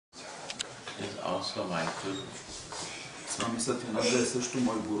is also my guru. Swami Satyananda е също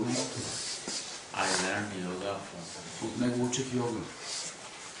мой гуру. I learned yoga from him. От него учих йога.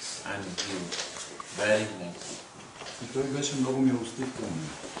 And he was very merciful. И той беше много милостив към мен.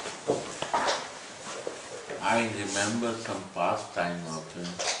 I remember some pastime of him.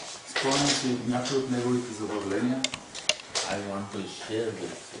 Спомням си някои от неговите забавления. I want to share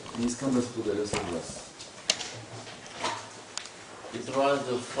with you. И искам да споделя с вас. It was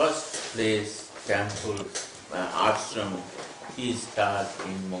the first place, temple, ashram he started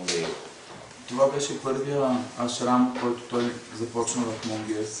in Mumbai. Това беше първия ашрам, който той започна в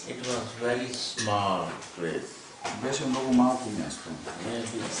Мунгер. It was very small place. Беше много малко място.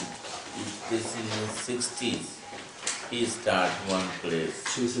 This is in 60s. He started one place.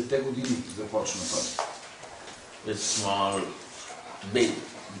 60-те години започна това. With small, big,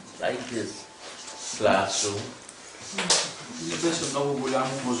 like this classroom. Беше много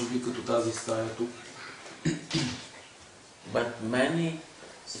голямо, може би като тази стая тук. But many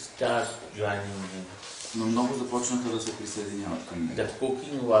start joining him. Но много започнаха да се присъединяват към него. The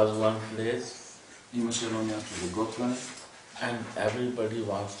cooking was one place. Имаше едно място за готвяне. And everybody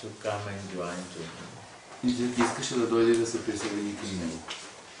wants to come and join to him. И всеки искаше да дойде да се присъедини към него.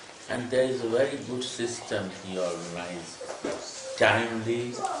 And there is a very good system he organized. Timely,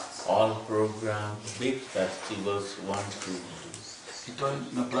 all programs, big festivals, one to do. И той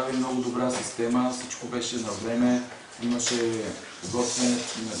направи много добра система, всичко беше на време, имаше готвене,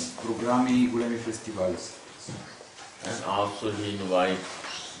 програми и големи фестивали. And also he invited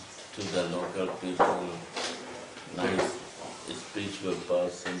to the local people, nice spiritual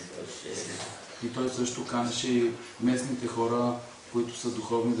persons for sharing. И той също канеше и местните хора, които са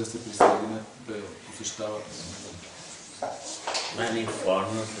духовни, да се присъединят, да посещават. Many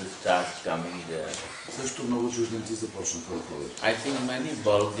foreigners start coming there. Също много чужденци започнаха да ходят. I think many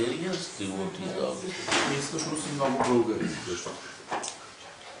Bulgarians devotees also. И всъщност и много българи също.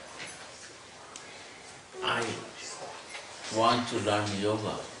 I want to learn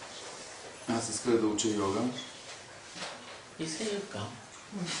yoga. Аз исках да уча йога. He said, you come.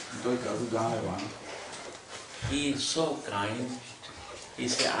 Той каза, да, ела. He is so kind. He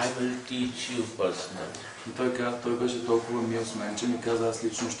said, I will teach you personally. И той беше толкова мил с мен, че ми каза, аз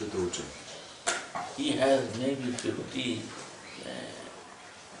лично ще те уча. He has maybe 50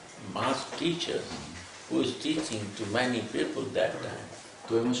 master teachers who is teaching to many people that time.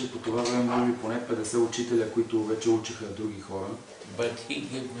 Той имаше по това време, може би, поне 50 учителя, които вече учиха други хора. But he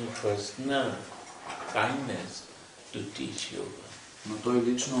gave me personal kindness to teach yoga. Но той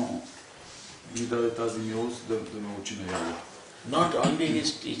лично ми даде тази милост да ме учи на йога. Not only he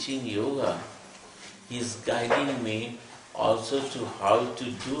is teaching yoga, he is guiding me also to how to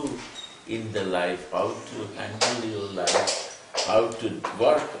do in the life, how to handle your life, how to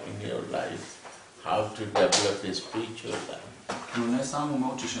work in your life, how to develop a spiritual life. Но не само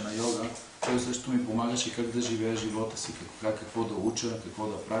ме учеше на йога, той също ми помагаше как да живея живота си, какво да уча, какво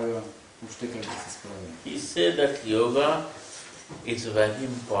да правя, въобще как да се справя. He said that yoga is very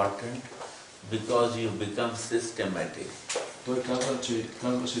important because you become systematic. Той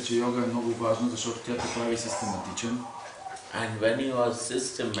казваше, че йога е много важна, защото тя те прави систематичен. And when you are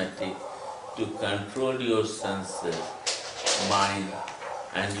systematic to control your senses, mind,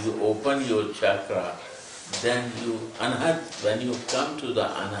 and you open your chakra, then you anhat, when you come to the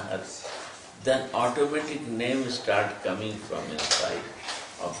anhat, then automatic name start coming from inside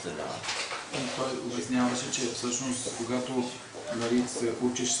of the Lord. Той обясняваше, че всъщност когато се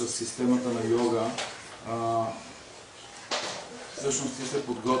учиш с системата на йога, всъщност ти се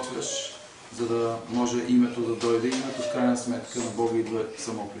подготвяш, за да може името да дойде. Името в крайна сметка на Бога идва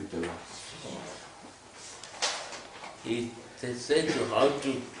само при тебе. They say to how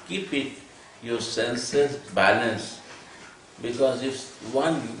to keep it, your senses balanced. Because if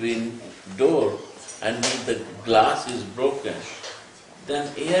one door and if the glass is broken, then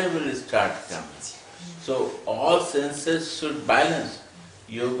air will start coming. So all senses should balance.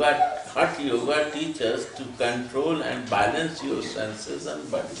 Hot yoga teaches to control and balance your senses and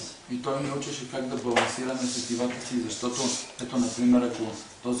body. И той ми учеше как да балансираме сетивата си, защото, ето, например, ако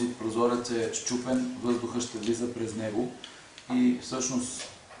този прозорец е счупен, въздуха ще влиза през него и всъщност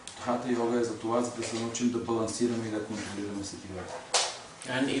хата йога е за това, за да се научим да балансираме и да контролираме сетивата.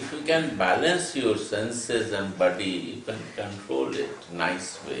 And if you can balance your senses and body, you can control it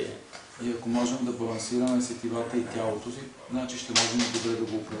nice way. И ако можем да балансираме сетивата и тялото си, значи ще можем добре да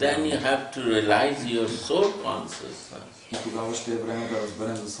го управляваме. Then you have to realize your soul consciousness. И тогава ще е време да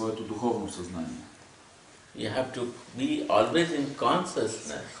разберем за своето духовно съзнание. You have to be always in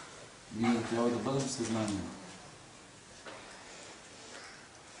consciousness. Ние трябва да бъдем в съзнание.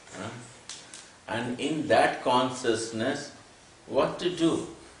 And in that consciousness, what to do?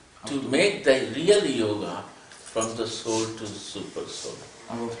 To make the real yoga from the soul to super soul.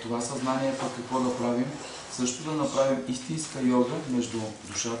 А в това съзнание пък какво да правим? Също да направим истинска йога между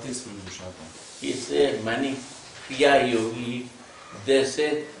душата и свръхдушата. He said many Kriya Yogi, they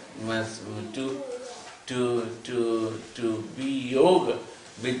say to be yoga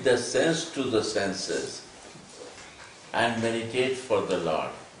with the sense to the senses and meditate for the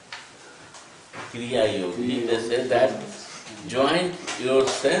Lord. Kriya Yogi, they say that join your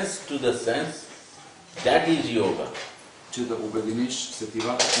sense to the sense, that is yoga. Че да обединиш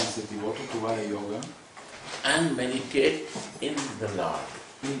сетивата към сетивото, това е йога. And meditate in the Lord.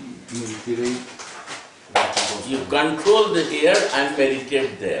 И медитирай. You control the here and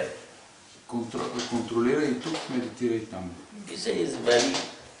meditate there. Контролирай и тук, медитирай там. This is very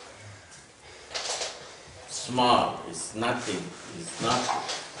small, it's nothing, it's not.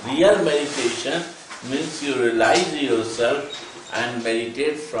 Real meditation means you realize yourself and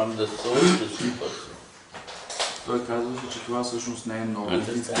meditate from the soul to super soul. Той казваше, че това всъщност не е много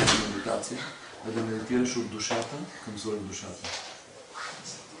истинска медитация, а да медитираш от душата към свръхдушата.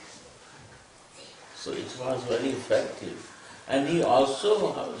 So it was very effective. And he also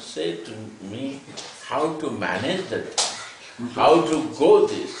said to me how to manage that, how to go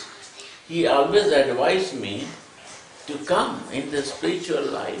this. He always advised me to come in the spiritual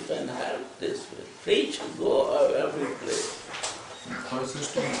life and have this preach, go every place. Той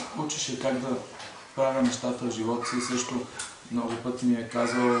също учеше как да правя нещата в живота си, също много пъти ми е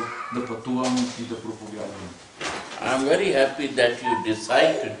казал да пътувам и да проповядвам. I'm very happy that you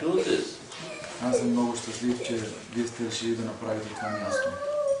decide to do this. Аз съм много щастлив, че вие сте решили да направите това място.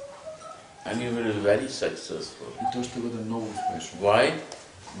 And you will be very successful. И то ще бъде много успешно. Why?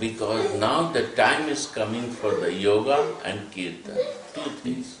 Because now the time is coming for the yoga and kirtan. Two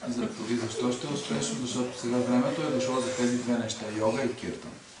things. И защо ще е успешно? Защото сега времето е дошло за тези две неща – йога и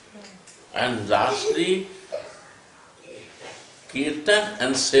киртан. And lastly, kirtan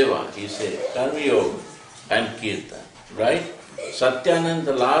and seva, he said, karma yoga and kirtan, right? Satyanand,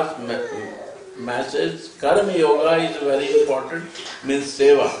 the last message, karma yoga is very important, means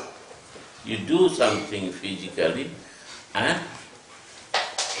seva. You do something physically and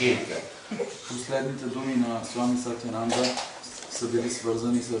kirtan. Последните думи на Свами Сатянанда са били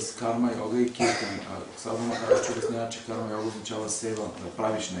свързани с карма йога и киртан. Саду Махарадж обяснява, че карма йога означава сева, да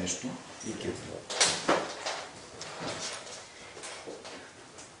правиш нещо, и киртан.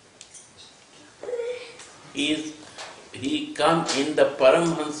 He come in the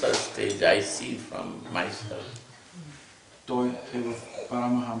Paramhansa stage, I see from myself. Той е в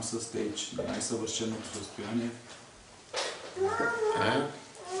Парамахамса стейдж, най-съвършеното състояние.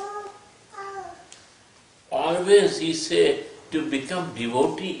 Always he said, to become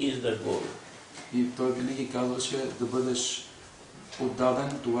devotee is the goal. И той винаги казваше да бъдеш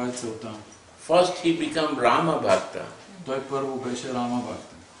отдаден, това е целта. First he became Rama Bhakta. Той първо беше Рама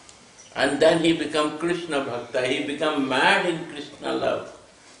Бхакта. And then he became Krishna Bhakta. He became mad in Krishna love.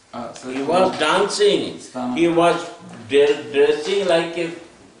 He was dancing. He was dressing like a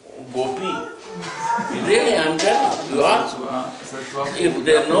gopi. Really, I'm telling you. If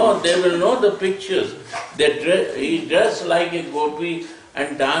they know, they will know the pictures. He dressed like a gopi and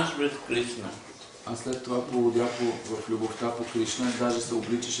danced with Krishna. А след това полудя в любовта по Кришна и даже се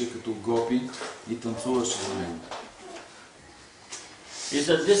обличаше като гопи и танцуваше за него. He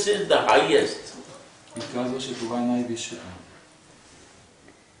said, this is the highest. И казваше, това е най-висшето.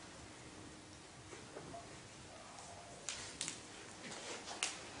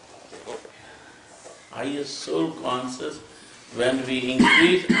 Highest soul conscious, when we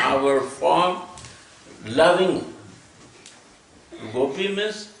increase our form, loving. Gopi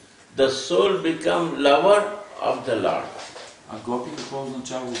means the soul become lover of the Lord. А гопи какво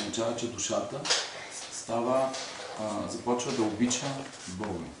означава? Означава, че душата става, започва да обича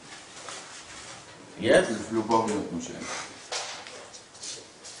Бога. Yes? В любовни отношения.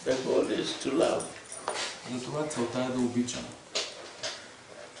 The goal is to love. Затова целта е да обича.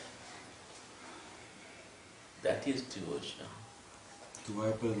 That is devotion. Това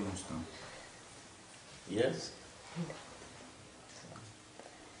е предаността. Yes?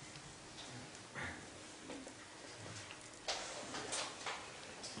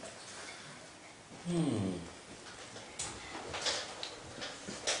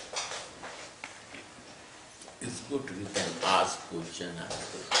 It's good we can ask question.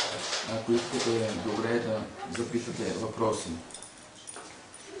 Ако искате, добре е да запитате въпроси.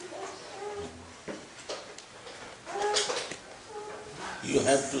 you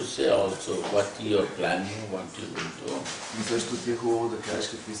have to say also what you are planning, what you will do. И също ти е хубаво да кажеш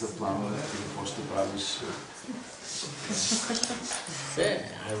какви са плановете и какво ще правиш. Say,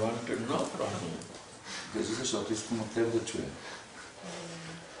 I want to know from you. Кажи, защото искам от теб да чуя.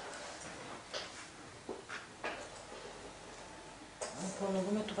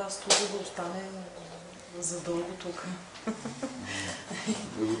 Плануваме това студио да остане задълго тук.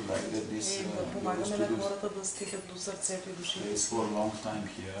 И да помагаме на хората да стигат до сърцето и душите. For a long time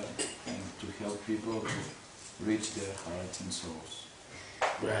here and to help people to reach their hearts and souls.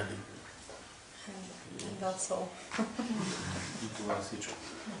 Really? And that's all. И това е всичко.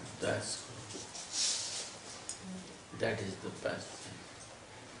 That's good. That is the best thing.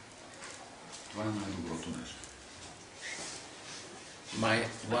 Това е най-доброто нещо. My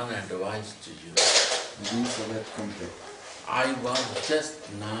one advice to you. Един съвет към теб. I was just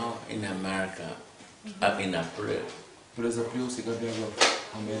now in America, up in April. През април сега бях в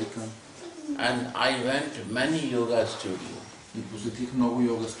Америка. And I went to many yoga studios. И посетих много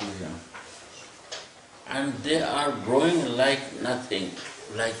йога студия. And they are growing like nothing,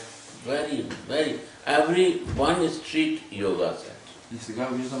 like very, every one street yoga center. И сега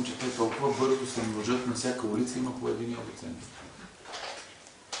виждам, че те толкова бързо се множат, на всяка улица има по един йога център.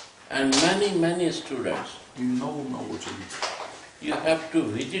 And many students. И много ученици. You have to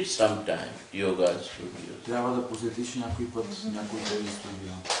visit sometime yoga studios. Трябва да посетиш някой път някой тези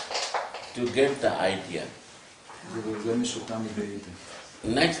студия. To get the idea. За да вземеш оттам идеите.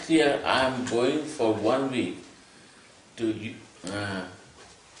 Next year I am going for 1 week to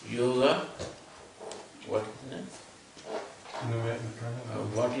yoga. What is the name?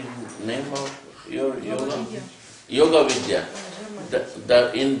 What is the name of your yoga? Yoga Vidya.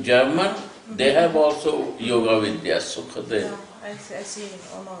 In German, they have also Yoga Vidya, Sukhadev. Yeah, I see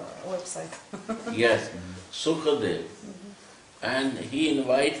on our website. Yes, Sukhadev. And he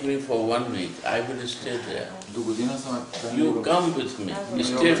invited me for 1 week. I will stay there. До година съм You come with me,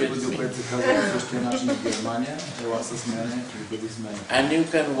 stay with me. което се казва по същия начин в Германия, ела с мене и бъди с мене. And you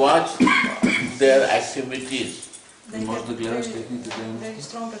can watch their activities. И може да гледаш техните Very дейности.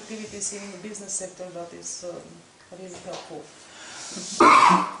 strong activities in the business sector that is really helpful.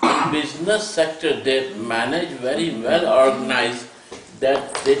 In business sector, they manage very well organized that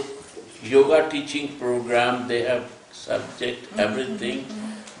the yoga teaching program, they have subject, everything.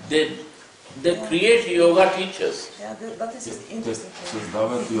 They create yoga teachers. Yeah, that is Те interesting.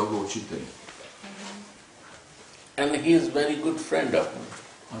 създават йога учители. And he is very good friend of mine.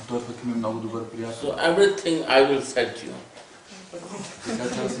 А той пък ми е много добър приятел. So everything I will set you.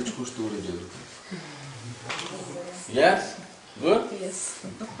 Така че аз всичко ще уредя. Yes? Good? Yes.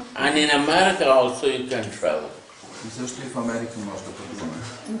 And in America also you can travel. И също и в Америка може да пътуваме.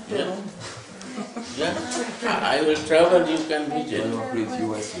 Yeah? Yeah? I will travel, you can visit. Той има пред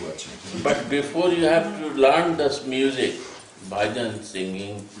US обаче. But before you have to learn this music, bhajan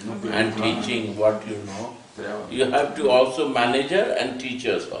singing and teaching what you know, you have to also manager and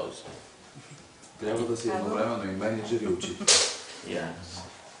teachers also. Трябва да си едновременно и менеджер и учител. Yes.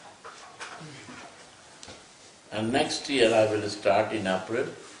 And next year I will start in April.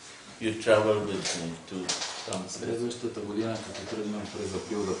 You travel with me to some place. Следващата година, като тръгнем през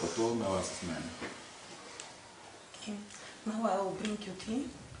април да пътуваме, ела с мен. Now I will bring you tea.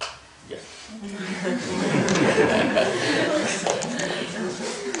 Yes.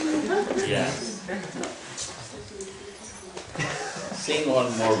 Yes. Sing one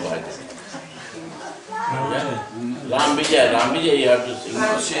more bhajan. Yeah. Rambija, you have to sing.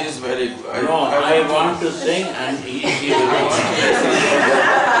 She is very good. No, I want to sing and he will sing.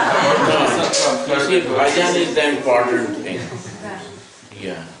 No, you see, bhajan is the important thing.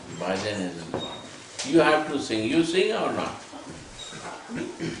 Yeah, bhajan is important. You have to sing. You sing or not?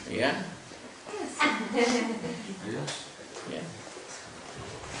 Yeah? Yes. Yeah.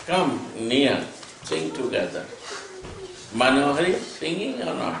 Come near, sing together. Manohari singing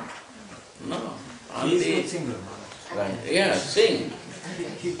or not? No. He is Only good singer. right. Yeah, sing.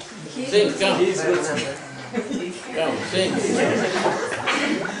 Sing, come. He is good singer. Come, sing.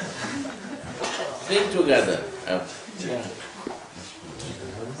 Sing together. Yeah. Yeah.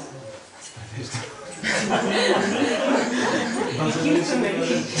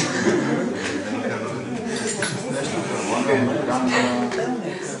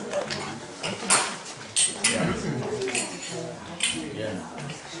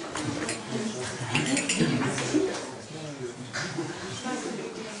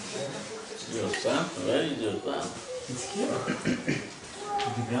 Your son? Where is your son? It's here.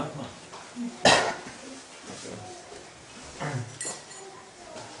 The grandma.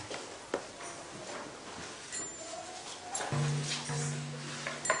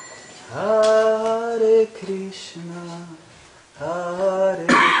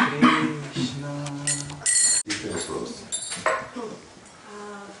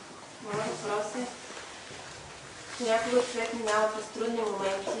 понякога човек минава през трудни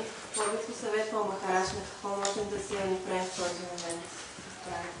моменти. Какво би посъветвал Махарадж, на какво можем да се направим в този момент?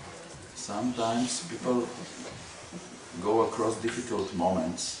 Sometimes people go across difficult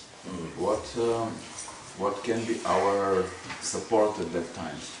moments. What can be our support at that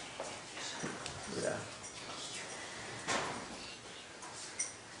time? Yeah.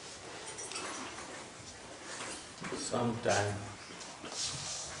 Sometimes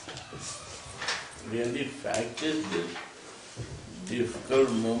really fact is this difficult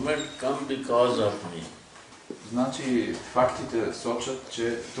moment come because of me. Значи фактите сочат,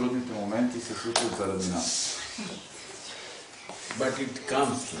 че трудните моменти се случват заради нас. But it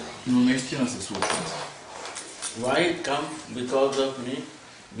comes. Но наистина се случват. Why it comes because of me?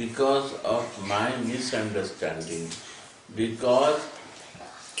 Because of my misunderstanding. Because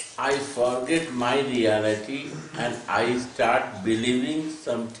I forget my reality and I start believing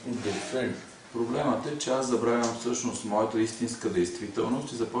something different. Проблемът е, че аз забравям всъщност моята истинска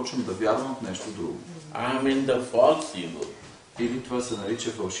действителност и започвам да вярвам в нещо друго. I am in the false ego. Или това се нарича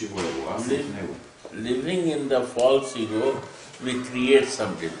фалшиво его. Аз съм в него. Living in the false ego, we create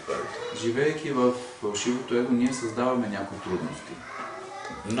some difficulty. Живеейки в фалшивото его, ние създаваме някои трудности.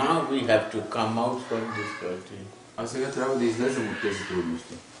 Now we have to come out from difficulty. А сега трябва да излезем от тези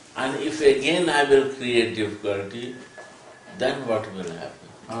трудности. And if again I will create difficulty, then what will happen?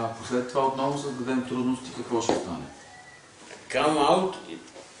 А послед това отново създадем трудности, какво ще стане? Come out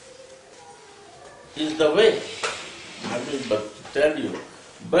is the way. I will but tell you.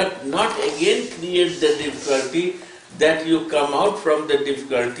 But not again create the difficulty that you come out from the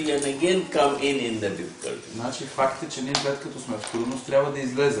difficulty and again come in the difficulty. Значи факт е, че ние след като сме в трудност трябва да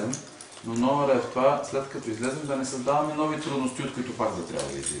излезем, но номера е в това, след като излезем, да не създаваме нови трудности, от които пак да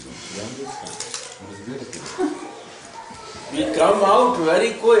трябва да излизаме. Разбирате ли? We come out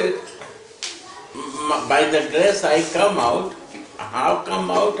very quick. By the grace I come out. How come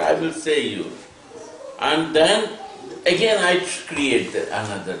out? I will say you. And then again I create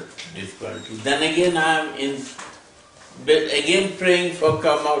another difficulty. Then again I am in, again praying for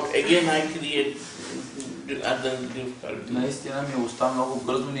come out. Again I create other difficulty. Наистина милостта много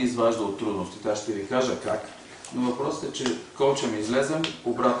бързо ни изважда от трудностите. Аз ще ви кажа как. Но въпросът е, че колчем излезем,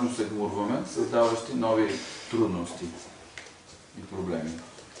 обратно се гмурваме, създаващи нови трудности и проблеми.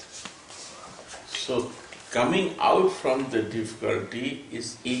 So coming out from the difficulty is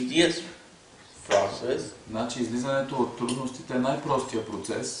easiest process. Значи излизането от трудностите е най-простия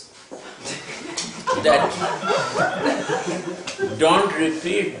процес. That don't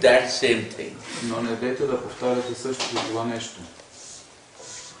repeat that same thing. Но не дейте да повтаряте същото това нещо.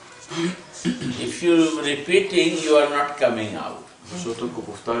 If you repeating, you are not coming out. Защото ако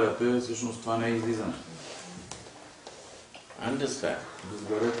повтаряте, всъщност това не е излизане. Understand?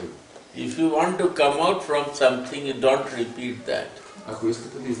 Разберете го. If you want to come out from something, you don't repeat that. Ако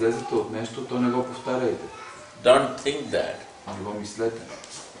искате да излезете от нещо, то не го повтаряйте. Don't think that. Не го мислете.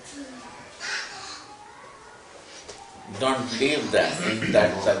 Don't live that in that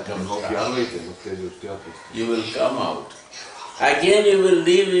Не го circumstance. вярвайте в тези обстоятелства. You will come out. Again you will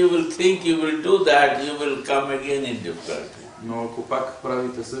live, you will think, you will do that, you will come again in difficulty. Но ако пак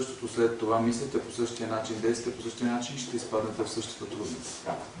правите същото след това, мислите по същия начин, действате по същия начин, ще изпаднете в същата трудност.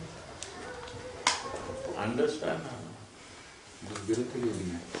 Understand? Разбирате ли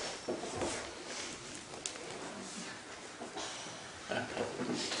или не?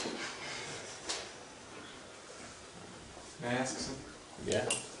 May I ask something? Yeah.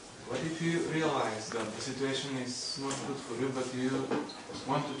 What if you realize that the situation is not good for you, but you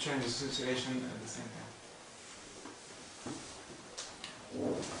want to change the situation at the same time?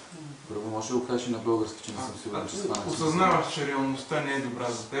 Първо може да го кажеш на български, че не съм сигурен, че стана. Осъзнаваш, че реалността не е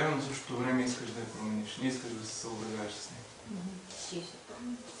добра за теб, но в същото време искаш да я промениш. Не искаш да се съобразяваш с нея.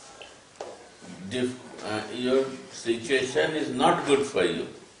 Your situation is not good for you.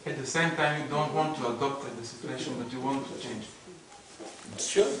 At the same time, you don't want to adopt the situation, but you want to change it.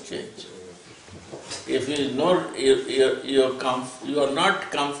 Sure, change. If you are not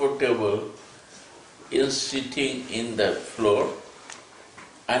comfortable in sitting in the floor,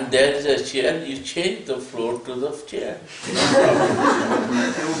 and there is a chair, you change the floor to the chair.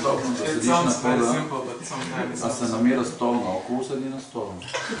 It sounds very simple, but sometimes it's А се намира стол наоколо, седи на стола.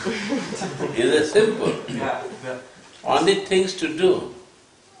 Is it simple? yeah. Only things to do.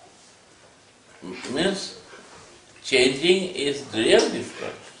 Means changing is real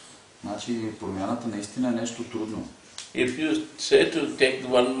difficult. Значи промяната наистина е нещо трудно. If you say to take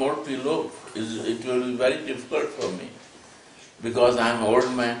one more pillow, it will be very difficult for me. Because I am an old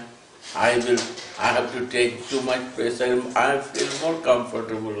man, I have to take too much pressure. I feel more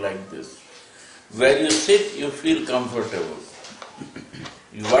comfortable like this. Where you sit, you feel comfortable.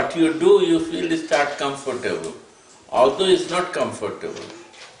 What you do, you feel start comfortable, although it's not comfortable.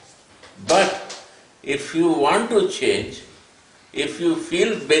 But if you want to change, if you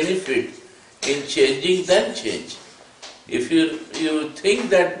feel benefit in changing, then change. If you think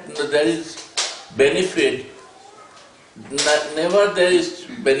that there is benefit, never there is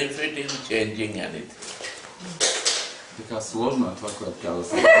benefit in changing anything. Така сложно е това, което каза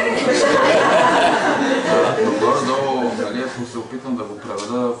сега. Но горе-долу, ако се опитам да го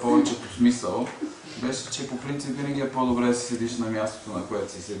преведа повече по смисъл, беше, че по принцип винаги е по-добре да си седиш на мястото, на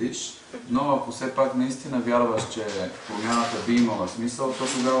което си седиш, но ако все пак наистина вярваш, че промяната би имала смисъл, то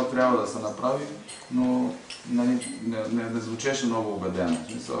тогава трябва да се направи, но не звучеше много убедено.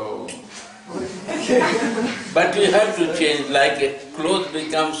 But you have to change, like a cloth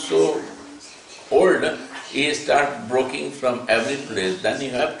becomes so old, it starts breaking from every place, then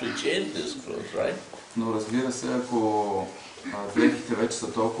you have to change this clothes, right? Но разбира се, ако дрехите вече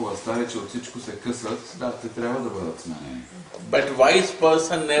са толкова стари, че от всичко се късат, да, те трябва да бъдат сменени. But wise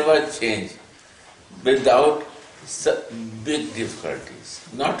person never change without big difficulties,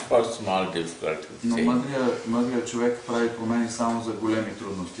 not for small difficulties. Но мъдрият човек прави промени само за големи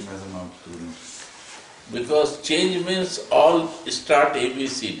трудности, не за малки трудности. Because change means all start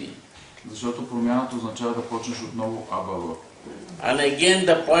ABCD. Защото промяната означава да почнеш отново АБВ. And again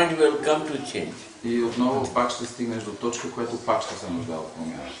the point will come to change. И отново пак ще стигнеш до точка, която пак ще се нуждае от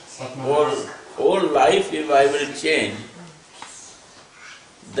промяна. All life if I will change,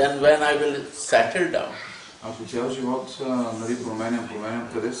 then when I will settle down. Ако цял живот променям,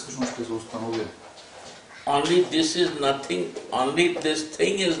 къде всъщност ще се установя? Only this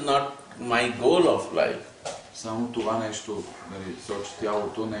thing is not my goal of life. Само това нещо, сочи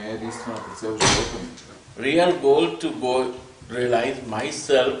тялото, не е единствената цел в живота ми. Real goal to go realize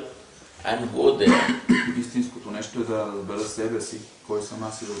myself and go there. Истинското нещо е да разбера себе си, кой съм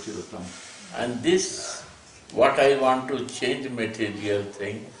аз и да отида там. And this, what I want to change material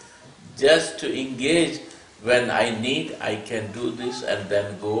thing, just to engage when I need, I can do this and then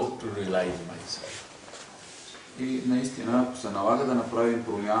go to realize myself. И наистина, ако се налага да направим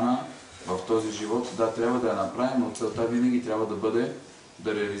промяна в този живот, да, трябва да я направим, но целта винаги трябва да бъде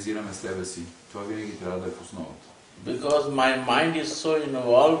да реализираме себе си. Това винаги трябва да е в основата. Because my mind is so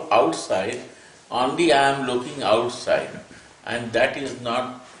involved outside, only I am looking outside, and that is not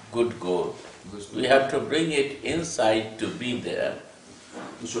good goal. We have to bring it inside to be there.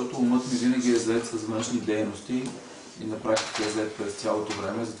 Защото умът ми винаги е зает с външни дейности и на практика е зает през цялото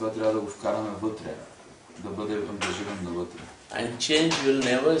време, затова трябва да го вкараме вътре, да бъде ангажиран навътре. And change will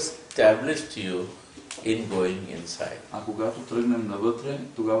never establish you in going inside. А когато тръгнем навътре,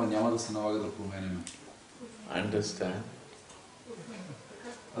 тогава няма да се налага да променим. Understand?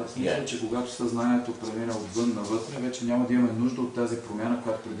 Аз мисля, че когато съзнанието премина отвън навътре, вече няма да имаме нужда от тази промяна,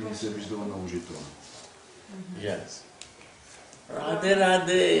 която преди ни се е виждала наложителна. Yes. Radhe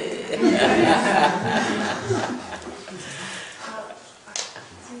Radhe.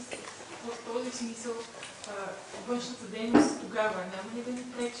 В този смисъл, външната дейност тогава няма ли да ни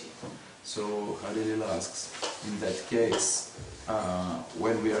пречи? So Harilila asks, in that case,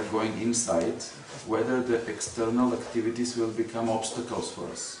 when we are going inside, whether the external activities will become obstacles for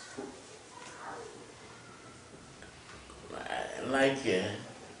us? Like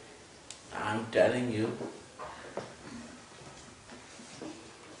I'm telling you,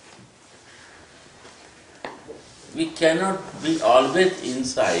 we cannot be always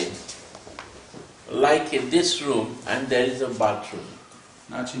inside, like in this room and there is a bathroom.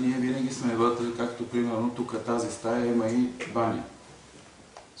 Значи ние винаги сме вътре, както примерно тук тази стая има и баня.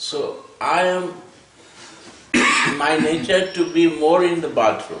 So I am my nature to be more in the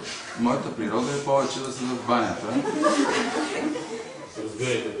bathroom. Моята природа е повече да седа в банята.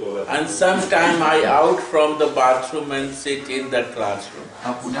 And sometime I out from the bathroom and sit in the classroom.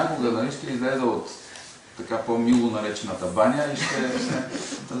 А понякога, нали, ще излезе от така по-мило наречената баня и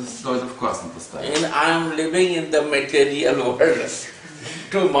ще дойда в класната стая. And I am living in the material world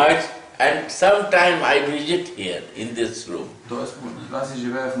too much, and sometime I visit here in this room. Тоест, аз си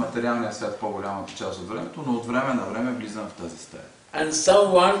живея в материалния свят по-голямата част от времето, но от време на време влизам в тази стая. And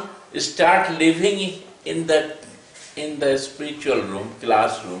someone start living in the spiritual room,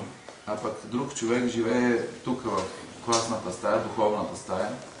 classroom. А пък друг човек живее тук в класната стая, духовната стая.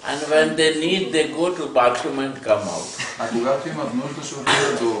 And when they need, they go to bathroom and come out. А когато имат нужда, ще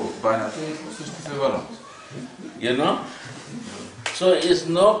отидат до банята и после ще се върнат. You know? So it's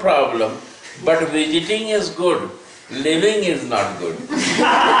no problem, but visiting is good. Living is not good.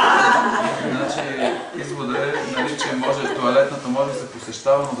 Значи, извода е, нали, че може, туалетната може да се посещава,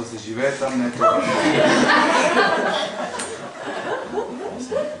 означава, но да се живее там не е това.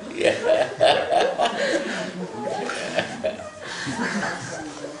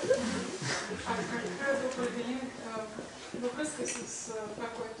 Как да определим във връзка с това,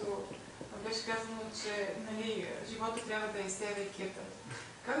 което беше казано, че нали, живота трябва да е севекета.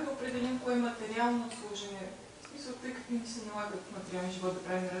 Как да определим кое е материално служене, в смисъл, тъй като ни се налагат материални живот да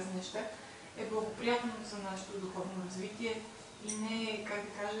правим разни неща, е благоприятно за нашето духовно развитие и не е, как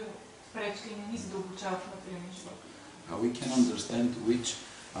да кажа, пречка и не ни задълбочава в материалния живот. We can understand which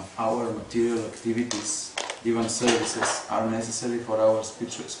of our material activities, even services, are necessary for our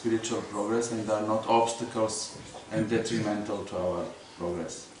spiritual progress and are not obstacles and detrimental to our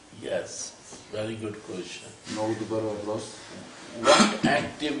progress. Yes, very good question. Много добър въпрос. What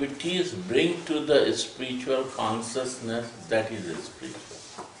activities bring to the spiritual consciousness that is spiritual?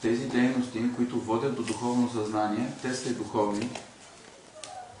 Тези дейности, които водят до духовно съзнание, те са и духовни.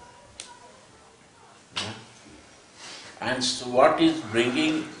 And so what is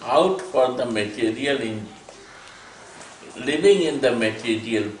bringing out for the material in living in the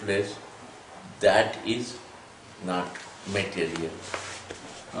material place, that is not material.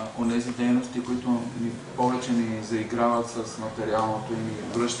 Онези дейности, които повече ни заиграват с материалното и ни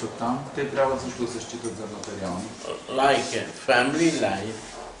връщат там, те трябва също да се считат за материални. Like family life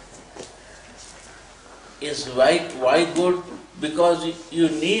is why good? Because you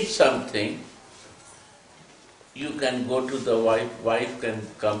need something, you can go to the wife can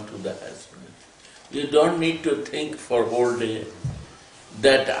come to the husband. You don't need to think for whole day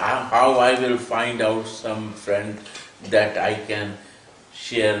that how I will find out some friend that I can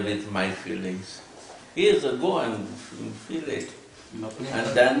share with my feelings. Here's a go and feel it. And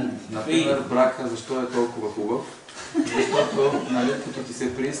then Например, брака защо е толкова хубав? Защото, нали, като ти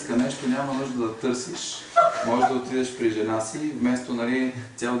се прииска нещо, няма нужда да търсиш. Може да отидеш при жена си, вместо, нали,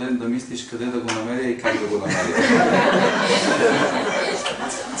 цял ден да мислиш къде да го намеря и как да го намеря.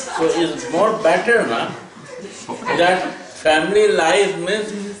 So it's more better, na? That family life means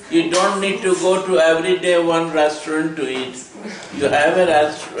you don't need to go to every day one restaurant to eat. You have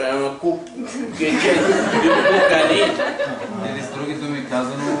a cook kitchen, you cook and eat. Или с други думи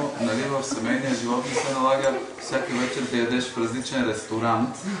казано, нали, в семейния живот не се налага всяка вечер да ядеш в различен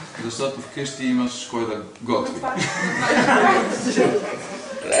ресторант, защото вкъщи имаш кой да готви.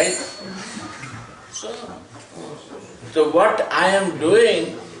 Right? So what I am doing,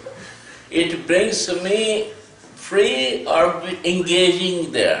 it brings me free or engaging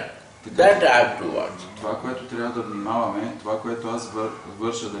there. That I have to watch. Това, което трябва да внимаваме, това, което аз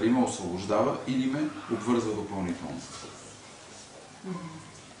върша, дали ме освобождава или ме обвързва допълнително.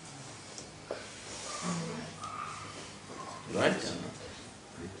 Right?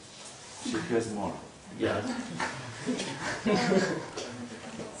 She has more. Yeah.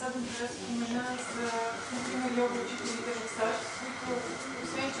 Саду Maharaja спомена за, например, йога учителите в САЩ, които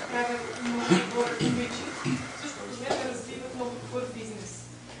освен, че правят много добър имиджи, същото време развиват много добър бизнес.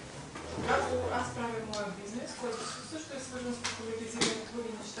 Когато аз правя моя бизнес, който също е свързан с популяризиране на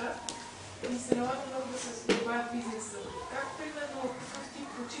други неща, ми се налага много да се добавя бизнеса. Как примерно такъв тип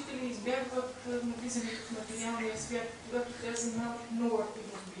учители избягват навлизането в материалния свят, когато те занимават много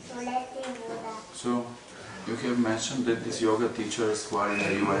активно с бизнес? So, you have mentioned that these yoga teachers who are in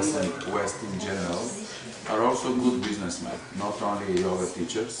the US and West in general are also good businessmen, not only yoga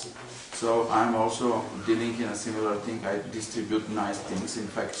teachers. So I'm also dealing in a similar thing. I distribute nice things. In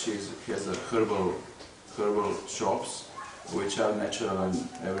fact, she has a herbal shops, which are natural and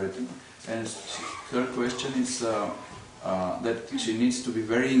everything. And her question is that she needs to be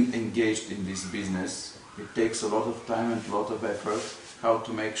very engaged in this business. It takes a lot of time and a lot of effort. How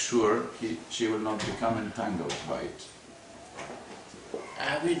to make sure she will not become entangled by it.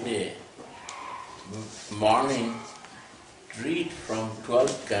 Every day, morning, read from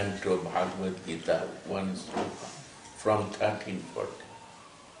 12th canto Bhagavad Gita, one sloka, from 1340.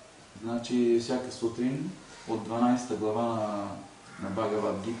 Значи всяка сутрин от 12 глава на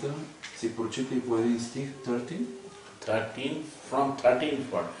Бхагавад Гита си прочитай по един стих, 13, from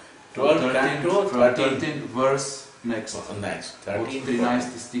 1340. 12 canto, 13 verse next. Next, От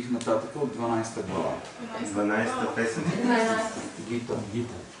 13 стих нататък, от 12 глава. 12-та песен. Гита.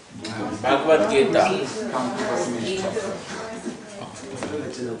 Bhagavad Gita.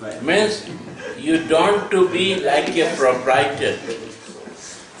 Means you don't to be like a proprietor.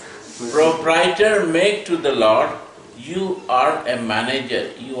 Proprietor make to the Lord, you are a manager,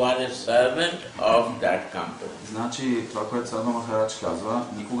 you are a servant of that company. Значи това, което Саду Махарадж казва,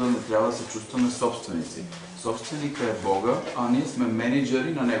 никога не трябва да се чувстваме собственици. Собственика е Бога, а ние сме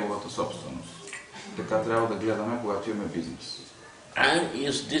менеджери на неговата собственост. Така трябва да гледаме, когато имаме бизнес. And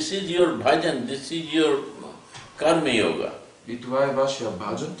this is your bhajan, this is your karma yoga. И това е вашия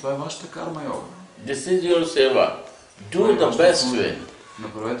баджан, това е вашата карма йога. This is your seva. Do the best way.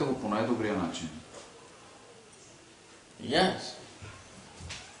 Направете го по най-добрия начин. Yes.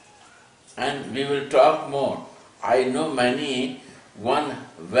 And we will talk more. I know many, one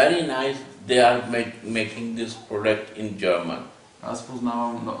very nice, they are making this product in German. Аз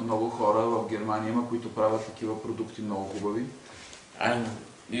познавам много хора в Германия, има, които правят такива продукти много хубави. And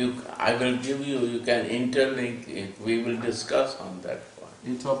I will give you, you can interlink it, we will discuss on that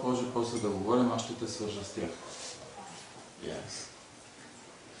one. И това може после да говорим, аз ще те свържа с тях. Yes.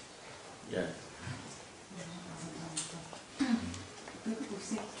 Yes.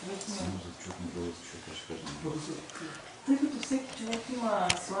 Тъй като всеки човек има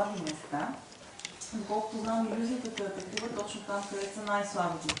слаби места, доколкото знам, илюзията е такива точно там, където са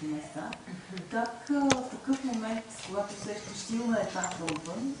най-слабите места. Как в такъв момент, когато усещаш силна етапа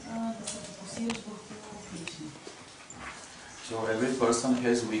отвън, да се фокусираш върху лично? So every person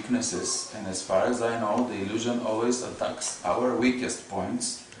has weaknesses, and as far as I know, the illusion always attacks our weakest points.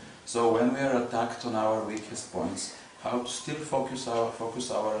 So when we are attacked on our weakest points, how to still focus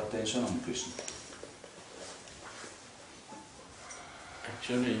our attention on Krishna?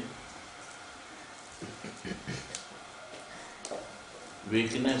 Actually,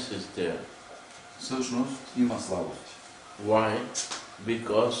 weakness is there. Всъщност има слабости. Why?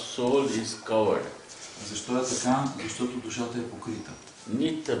 Because soul is covered. Защо е така? Защото душата е покрита.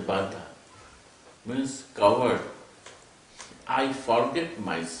 Nitya bada means covered. I forget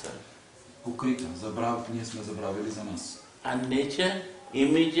myself. Покрита. Ние сме забравили за нас. And nature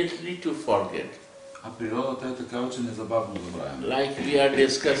immediately to forget. А природата е такава, че незабавно забравяме. Like we are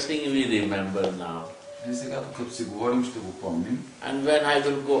discussing, we remember now. И сега, като си говорим, ще го помним. And when I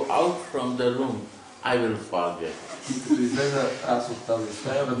will go out from the room, I will forget. И като излеза аз от тази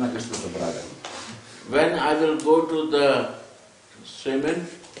стая, веднага ще забравя. When I will go to the cement,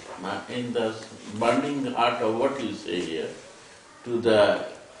 in the burning heart, or what you say here, to the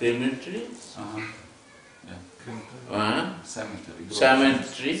cemetery,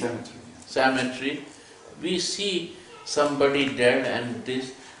 cemetery, we see somebody dead and this,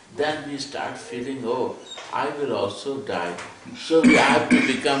 then we start feeling, oh, I will also die. So we have to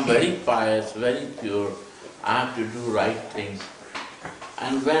become very pious, very pure. I have to do right things.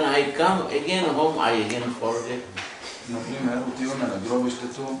 And when I come again home, I again forget. Например, отиваме на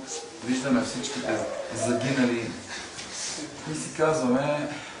гробището, виждаме всичките загинали и си казваме,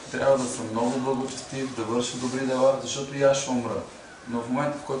 трябва да съм много благочестив, да върша добри дела, защото и аз ще умра. Но в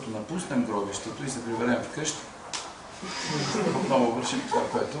момента, в който напуснем гробището и се приберем вкъщи, отново вършим това,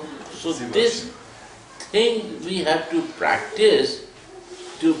 което си вършим. This thing we have to practice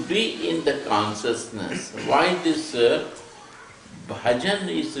to be in the consciousness. Why this bhajan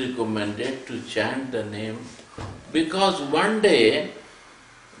is recommended to chant the name? Because one day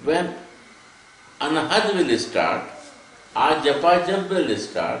when anahad will start, ajapajap will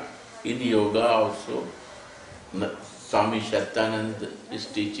start, in yoga also, Swami Satyananda is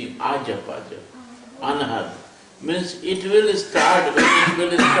teaching ajapajap, anahad. Means it will start, when it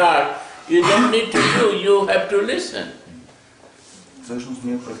will start, you don't need to do, you have to listen. Всъщност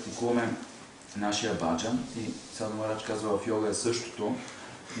ние практикуваме нашия баджан и Саду Махарадж казва в йога е същото,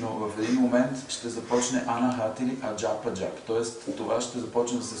 но в един момент ще започне анахат или аджападжап, т.е. това ще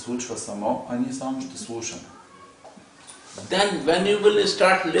започне да се случва само, а ние само ще слушаме. Then when you will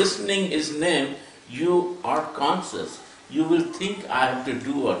start listening his name, you are conscious. You will think I have to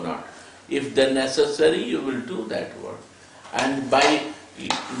do or not. If they're necessary, you will do that work. And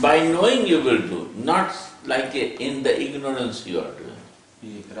by knowing you will do, not like in the ignorance you are doing.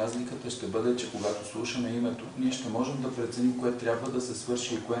 И разликата ще бъде, че когато слушаме името, ние ще можем да преценим кое трябва да се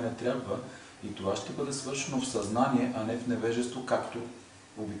свърши и кое не трябва. И това ще бъде свършено в съзнание, а не в невежество, както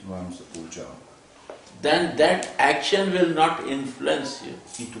обикновено се получава. Then that action will not influence you.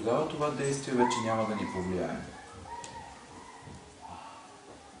 И тогава това действие вече няма да ни повлияе.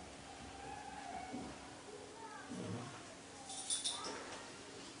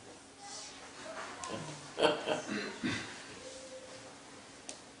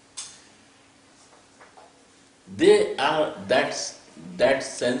 That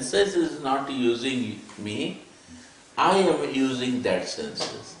senses is not using me, I am using that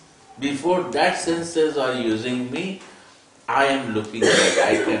senses. Before that senses are using me, I am looking at,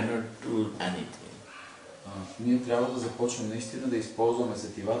 I cannot do anything. Ние трябва да започнем наистина да използваме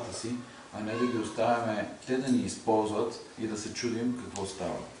сетивата си, а не да ги оставяме те да ни използват и да се чудим какво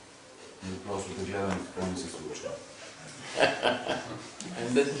става. Или просто да гледаме какво ни се случва.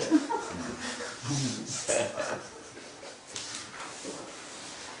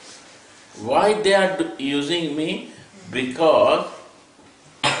 Why they are using me? Because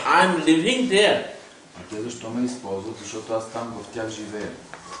I'm living there. А те защо ме използват? Защото аз там в тях живея.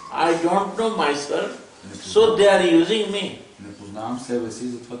 I don't know myself, so they are using me. Не познавам себе си,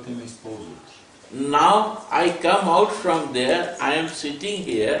 затова те ме използват. Now I come out from there, I am sitting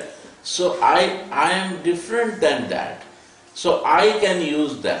here, so I am different than that. So I can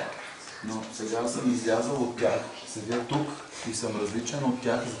use that. Но сега съм излязъл от тях, седя тук и съм различен от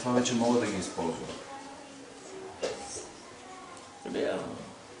тях, затова вече мога да ги използвам. Yeah.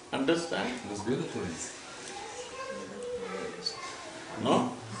 Understand? Разбирате ли? No?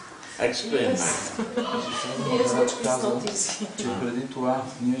 Explain. Садhu Махарадж каза, че преди това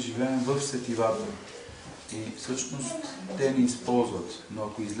ние живеем в сетивата и всъщност те ни използват. Но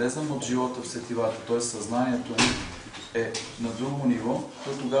ако излезем от живота в сетивата, т.е. съзнанието ни е на друго ниво,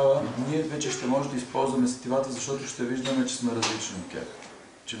 то тогава ние вече ще може да използваме сетивата, защото ще виждаме, че сме различни от тях.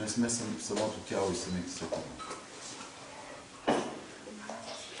 Че не сме самото тяло и самите сетива.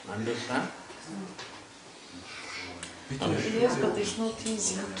 Understand? Yes, but it's not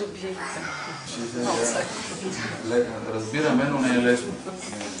easy to be Разбираме, но не е лесно.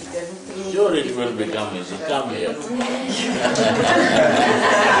 Sure it will become easy. Come here.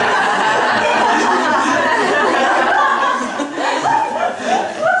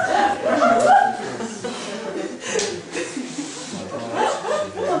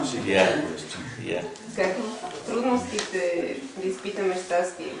 Yeah. Как в трудностите да изпитаме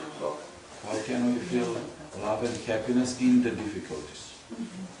щастие и любов? How can we feel love and happiness in the difficulties?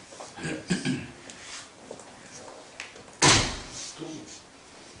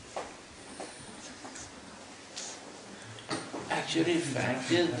 Actually,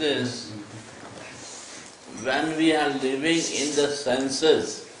 fact is this, when we are living in the senses,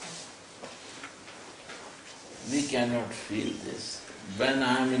 we cannot feel this. When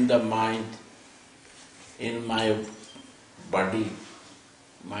I am in the mind, in my body,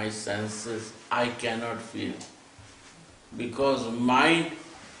 my senses, I cannot feel. Because mind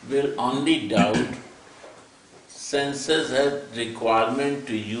will only doubt. Senses have requirement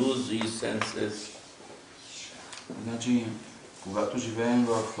to use these senses. Значи, когато живеем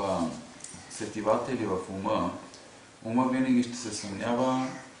в сетивата или в ума, ума винаги ще се съмнява,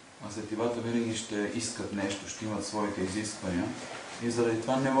 а сетивата винаги ще искат нещо, ще имат своите изисквания и заради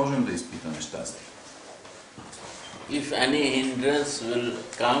това не можем да изпитаме щастие. If any hindrance will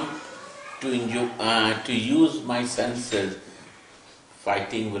come to use my senses,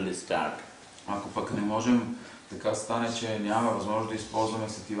 fighting will start. Ако пък не можем, така стане, че няма възможност да използваме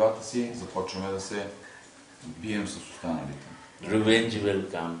сетивата си, започваме да се бием с останалите. Revenge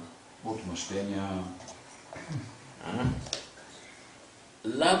will come. Отмъщения.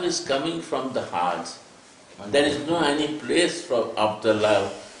 Love is coming from the heart. There is no any place of the love.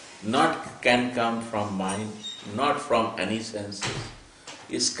 Not can come from mind, not from any senses.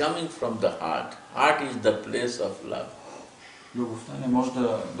 It's coming from the heart. Heart is the place of love. Любовта не може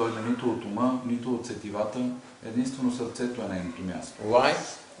да дойде нито от ума, нито от сетивата. Единствено сърцето е нейното място. Why?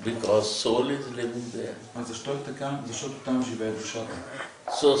 Because soul is living there. А защо е така? Защото там живее душата.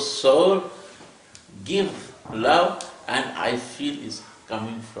 So soul give love and I feel is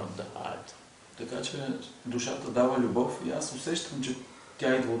coming from the heart. Така че душата дава любов и аз усещам, че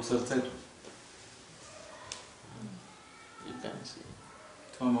тя идва от сърцето. You can see.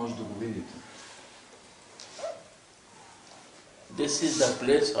 Това може да го видите. This is the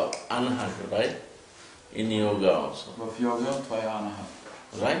place of Anahat, right? In yoga also. В йога това е Анахат.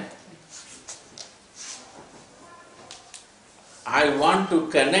 Right? I want to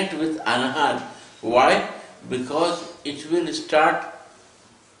connect with Anahat. Why? Because it will start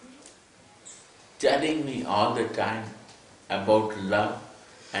telling me all the time about love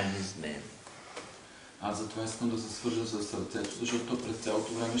and his name. Аз затова искам да се свържа с сърцето, защото през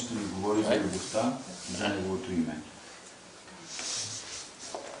цялото време ще ми говори за любовта и за неговото име.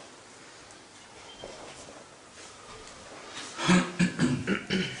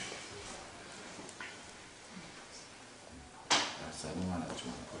 Sadhu Maharaja,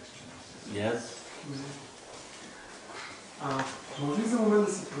 one question. Yes? Може ли за момент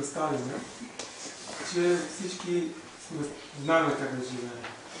да си представим, че всички знаем как да живеем?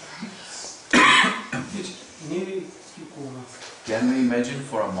 Всички около нас. Can we imagine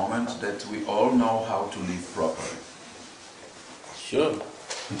for a moment that we all know how to live properly? Sure.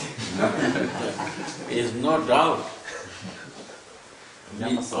 Is no doubt.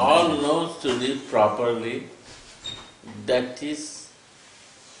 We all know to live properly. That is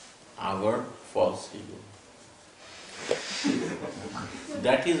our false ego.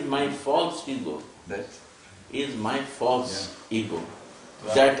 That is my false ego. That is my false ego.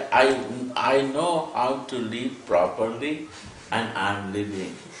 that I know how to live properly and I'm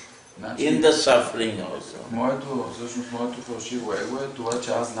living in the suffering also. Моето фалшиво его е това,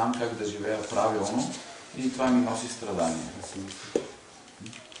 че аз знам как да живея правилно и това ми носи страдания.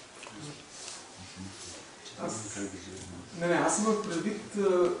 Аз имах предвид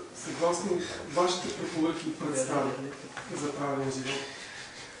съгласно вашите препоръки и представи за правилен живот.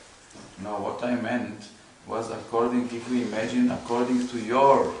 No, what I meant was if we imagine according to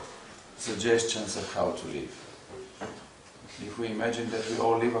your suggestions of how to live. If we imagine that we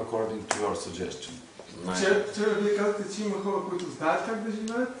all live according to your suggestion. Вчера вие казахте, че има хора, които знаят как да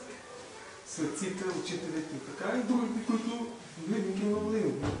живеят, светците, учителите и така, и другите, които винаги много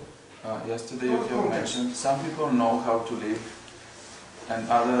ливат. Yesterday you have mentioned some people know how to live and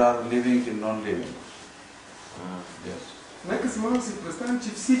others are living in non-living. Yes. Нека си можем да си представим, че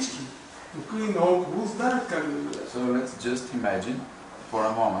всички тук и наоколо знаят как да живеят. So let's just imagine for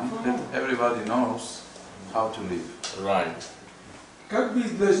a moment that everybody knows how to live. Right. Как би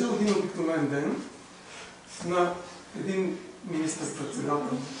изглеждал един обикновен ден на един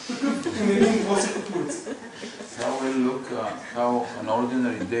министър-председател? Такъв на един просек от улицата. How will look how an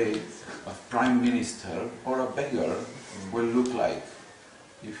ordinary day of prime minister or a beggar will look like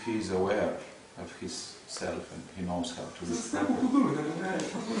if he is aware of himself and he knows how to live.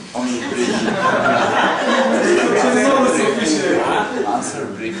 Only briefly. Answer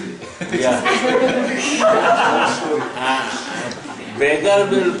briefly. Yeah. Beggar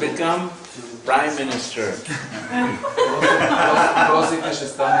will become prime minister. Просекът ще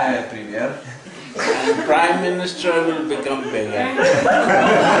стане премиер. And prime minister will become beggar.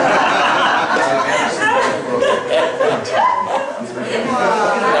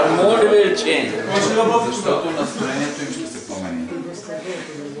 The mood will change. Защото настроението им ще се промени.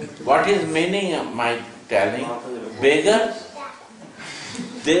 What is meaning of my telling? Beggar,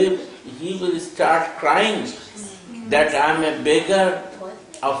 he will start crying that I am a beggar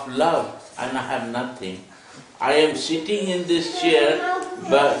of love and I have nothing. I am sitting in this chair,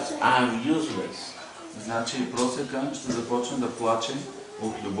 but I am useless. Значи просека ще започне да плаче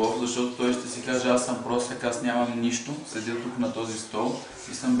от любов, защото той ще си каже, аз съм просек, аз нямам нищо, седя тук на този стол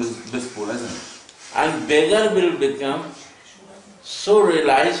и съм безполезен. And beggar will become so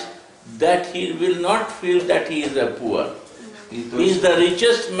realized that he will not feel that he is a poor. He is the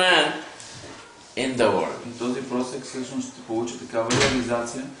richest man in the world. И този просек всъщност ще получи такава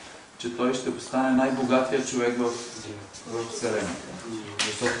реализация, че той ще стане най-богатия човек в Вселената.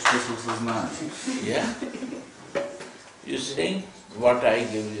 Защото ще се осъзнае. Yeah. You think what I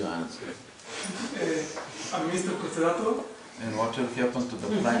give you answer. А министър-председател? And what will happen to the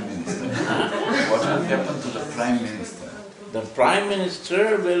Prime Minister? What will happen to the Prime Minister? The Prime Minister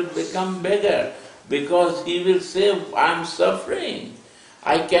will become beggar because he will say, I am suffering.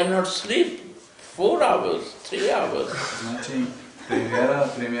 I cannot sleep 4 hours, 3 hours. Значи,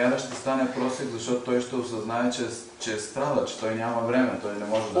 премиера ще стане просек, защото той ще осъзнае, че страда, че той няма време, той не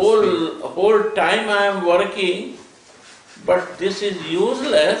може да спи. Whole time I am working, but this is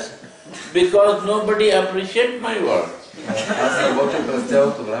useless because nobody appreciates my work. Аз работя през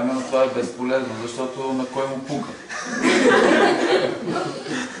цялото време, но това е безполезно, защото на кой му пука.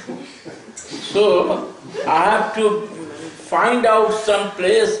 So, I have to find out some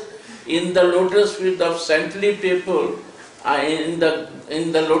place in the lotus feet of saintly people, in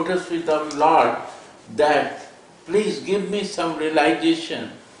the lotus feet of Lord, that please give me some realization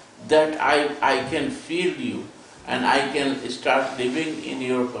that I can feel you and I can start living in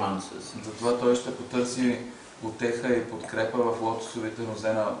your consciousness. Затова той ще потърси утеха и подкрепа в лотосовите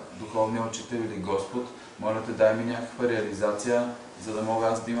розе на духовния учител или Господ. Моля те, дай ми някаква реализация, за да мога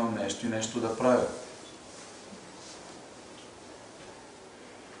аз да имам нещо и нещо да правя.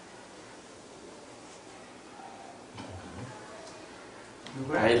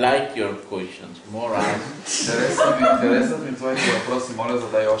 I like your questions. More ask. Харесват ми твоите въпроси. Моля,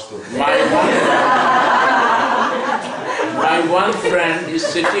 задай още от My one friend is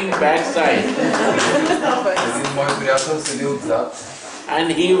sitting backside. Един мой приятел седи отзад. And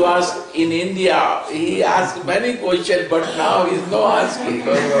he was in India. He asked many questions, but now he is not asking.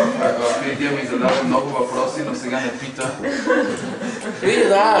 Той в Индия ми зададе много въпроси, но сега не пита.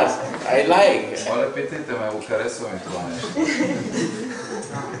 Please ask. I like. Моля, питайте ме, го харесва ми това нещо.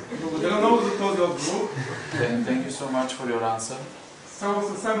 Благодаря много за този отговор. Thank you so much for your answer. Само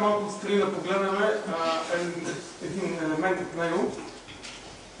съвсем малко страни да погледнем един елемент от него.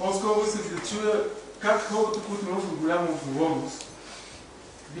 По-скоро се да чуя как хората, които носят голяма отговорност,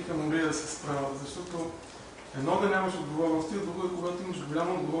 биха могли да се справят, защото Едно да нямаш отговорности, а друго е когато имаш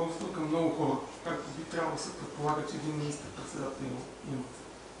голяма отговорност към много хора, както би трябвало да се предполага, че един министър-председател има.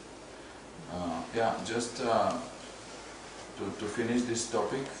 Yeah, just to finish this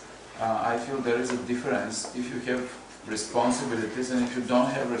topic, I feel there is a difference if you have responsibilities and if you don't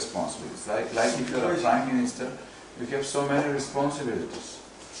have responsibilities. Like if you're a prime minister, you have so many responsibilities.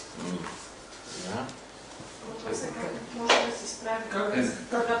 Yeah. Може да се справи.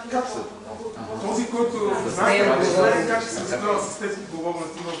 Този, който знае как ще се справя с тези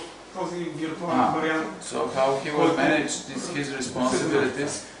отговорности в този виртуален вариант. So how he will manage his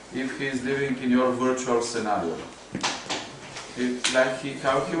responsibilities if he is living in your virtual scenario?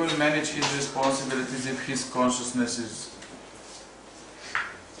 How he will manage his responsibilities if his consciousness is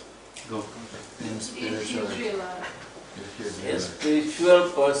in spiritual. A spiritual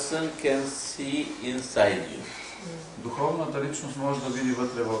person can see inside you. Духовната личност може да види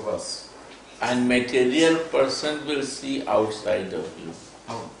вътре във вас. And material person will see outside of you.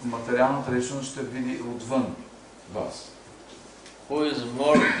 А материалната личност ще види отвън вас. Who is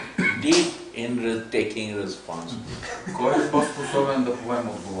more deep in taking responsibility? Кой е по-способен да поеме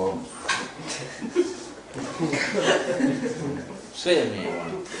отговорност? Say me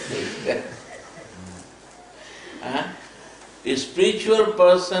one. A spiritual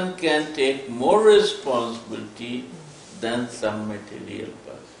person can take more responsibility than some material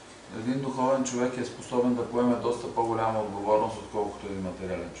person. Един духовен човек е способен да поеме доста по-голяма отговорност, отколкото един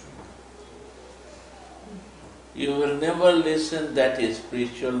материален човек. You will never listen that a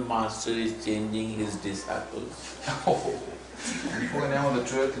spiritual master is changing his disciples. Никога няма да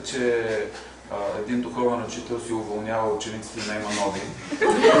чуете, че един духовен учител си уволнява учениците, наема нови.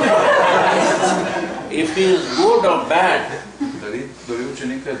 If he is good or bad, дали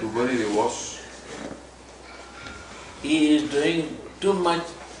ученика е добър или лош, he is doing too much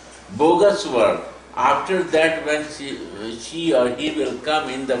bogus work. After that, when she or he will come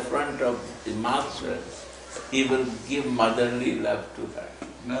in the front of the master, he will give motherly love to her.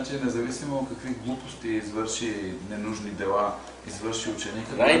 Значи, независимо какви глупости извърши, ненужни дела извърши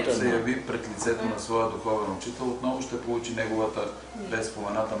ученика, Когато се яви пред лицето на своя духовен учител, отново ще получи неговата без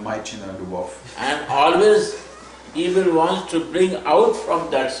спомената майчина любов. And always he will want to bring out from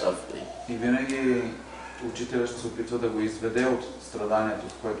that suffering. И винаги учителят ще се опитва да го изведе от страданието,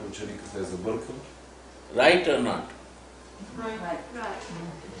 в което ученикът е забъркал. Right or not? Right.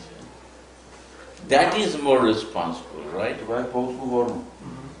 That is more responsible, right? Това е по-отговорно.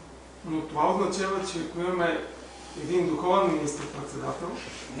 Но това означава, че ако имаме един духовен министър-председател,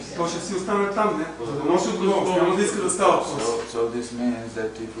 той ще си остане там, не? За да носи отговорност, няма да иска да става просто. So this means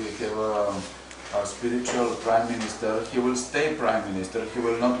that if we have a spiritual prime minister, he will stay prime minister, he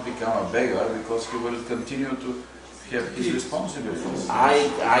will not become a beggar because he will continue to have his responsibilities.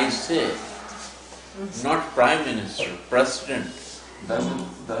 I say, not prime minister, president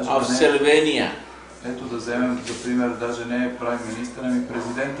of Slovenia. Ето да вземем за пример даже не е прайм министър, ами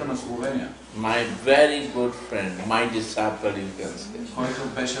президента на Словения. My very good friend, my disciple, you can say. Който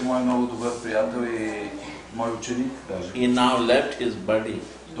беше мой много добър приятел и мой ученик даже. He now left his body.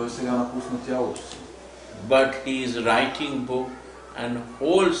 Той сега напусна тялото си. But he is writing book and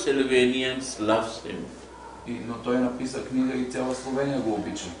whole Slovenians loves him. Но той написа книга и цяла Словения го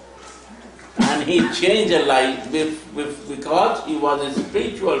обича. And he changed a life because he was a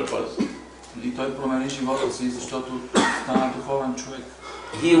spiritual person. И той промени живота си, защото стана духовен човек.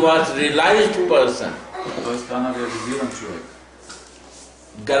 He was realized person. Той стана реализиран човек.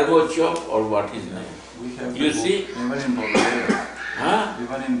 Gorbachev or what is his name? You see? Even in Bulgaria. Huh?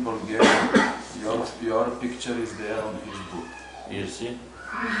 Even in Bulgaria, your picture is there on his book. You see?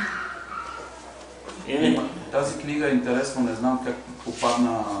 Тази книга е интересна, не знам как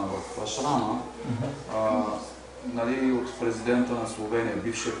попадна в ашрама. Нали, от президента на Словения,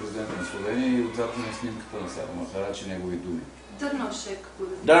 бившия президент на Словения и отзад на снимката на Саду Махарадж и негови думи. Дърношек.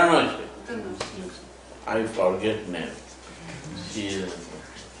 I forget name.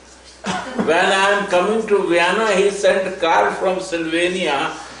 When I am coming to Vienna, he sent a car from Slovenia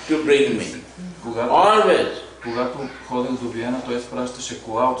to bring me. Always. Когато ходих до Виена, той изпращаше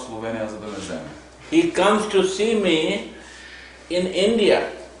кола от Словения, за да ме вземе. He comes to see me in India.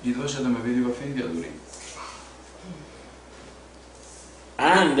 Идваше да ме види в Индия дори.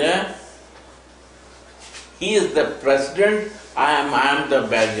 And he is the president, I am the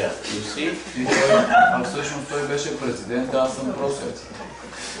beggar, you see? А всъщност той беше президент, аз съм просец.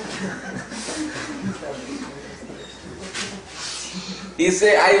 He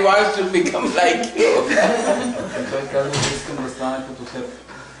said, I want to become like you. Той каза, че искам да стане като теб.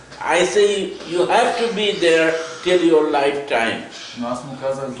 I say, you have to be there till your lifetime. Но аз му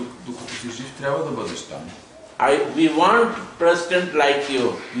казах, докато си жив, трябва да бъдеш там. We want president like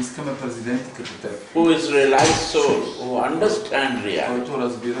you, Искаме президенти като теб, who is realized soul, who understand reality. който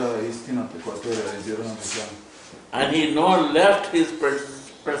разбира истината, който е реализирана душа. And he no left his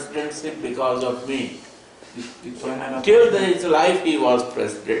presidency because of me. Till his life he was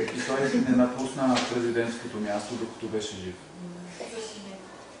president. И той не напусна президентското място, докато беше жив.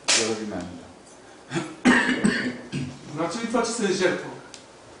 Заради мен, да. Значи ли това, че се е жертвал?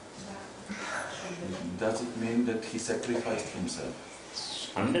 Does it mean that he sacrificed himself?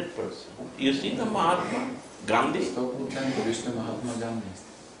 100%. You see the Mahatma Gandhi? 100% вижте Махатма Ганди.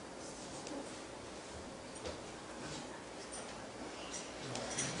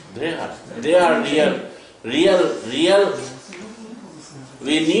 They are real.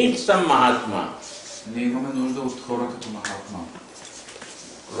 We need some Mahatma. Ние имаме нужда от хора като Махатма.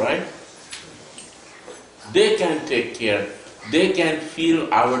 Right? They can take care. They can feel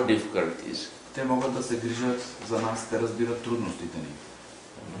our difficulties. Те могат да се грижат за нас, те разбират трудностите ни.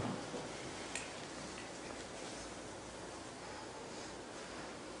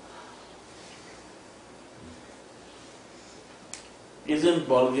 Is in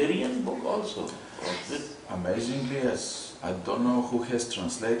Bulgarian book also. Amazingly, yes. I don't know who has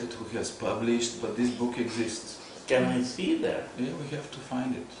translated, who has published, but this book exists. Can I see that? Yeah, we have to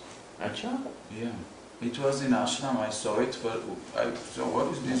find it. Acha? Yeah. It was in ashram, I saw it, so what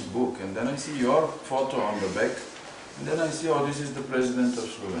is this book? And then I see your photo on the back, and then I see, oh, this is the president of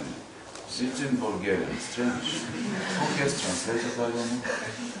Slovenia. It's in Bulgarian, strange. Who has translated, I don't know.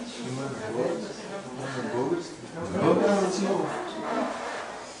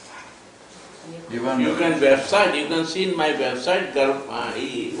 You can website, you can see in my website,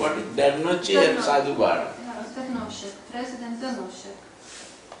 what is Dernochi and Sadhu Maharaja.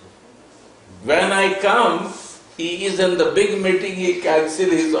 When I come, he is in the big meeting, he cancel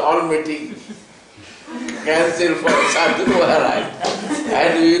his all meeting. Cancel for Sadhu Maharaja.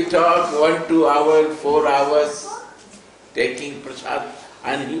 And we talk 1, 2 hours, 4 hours, taking prasad.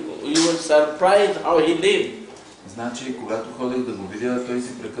 And you were surprised how he lived. Значи, когато ходих да го видя, той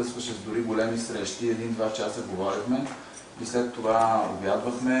си прекъсваше с дори големи срещи, 1-2 часа говорихме и след това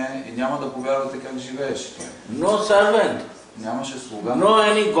обядвахме и няма да повярвате как живееше той. No servant. Нямаше слуга. No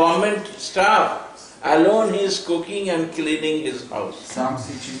any government staff. Alone he is cooking and cleaning his house. Сам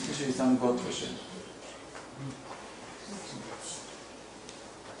си чистеше и сам готвеше.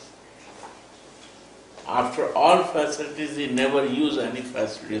 After all facilities, he never used any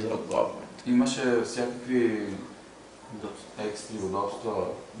facilities of government. Имаше всякакви екстри удобства,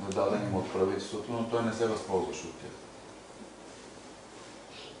 нададени му от правителството, но той не се възползваше от тях.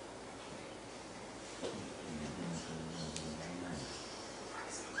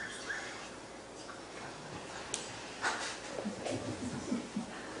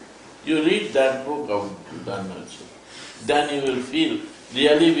 You read that book of Dhannachi, then you will feel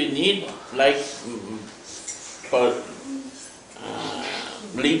really we need like for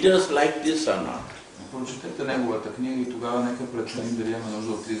leaders like this or not. Прочетете неговата книга и тогава нека преценим дали имаме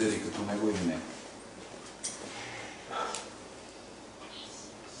нужда от лидери като него или не.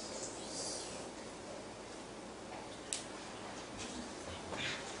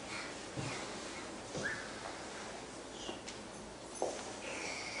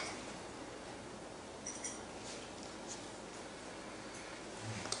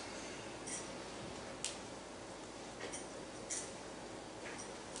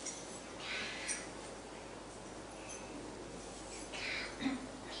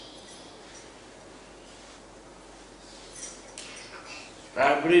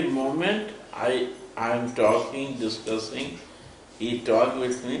 Every moment I am talking, discussing, he talk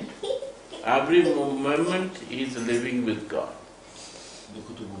with me. Every moment he is living with God.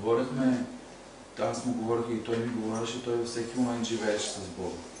 Докато говорихме, аз му говорих и той ми говореше, той във всеки момент живееше с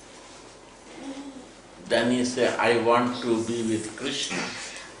Бога. Then he said, I want to be with Krishna.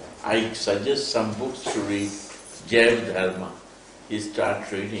 I suggest some books to read, Jaiva Dharma. He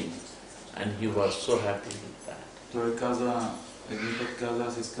started reading and he was so happy with that. Той каза, един път каза,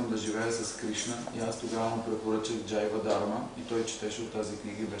 аз искам да живея с Кришна и аз тогава му препоръчах Джайва Дарма и той четеше от тази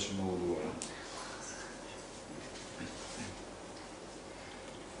книга и беше много доволен.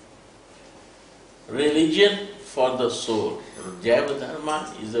 Religion for the soul. Jaiva Dharma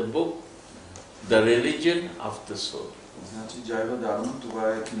is a book, the religion of the soul. Значи Джайва Дарма,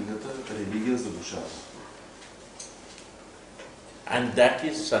 това е книгата Религия за душата. And that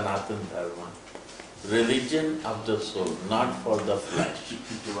is Sanatan Dharma. Religion of the soul, not for the flesh.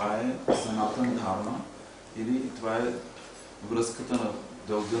 Това е Санатан Дхарма, или това е връзката на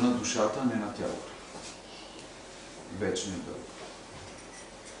дълга на душата, не на тялото. Вечният дълг.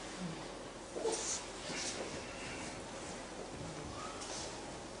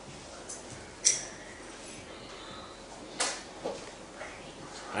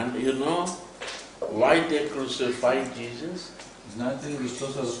 And you know why they crucified Jesus? Знаете ли защо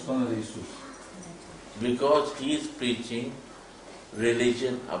са разпънали Исус? Because he is preaching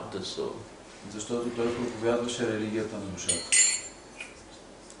religion of the soul. Защото той проповядваше религията на душата.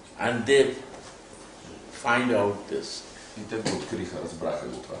 And they find out this. И те го откриха, разбраха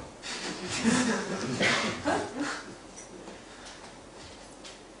го това.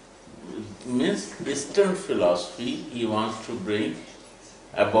 Means Eastern philosophy he wants to bring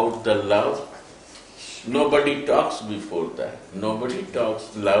about the love. Nobody talks before that. Nobody talks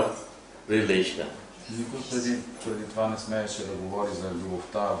love relation. Никой преди това не смееше да говори за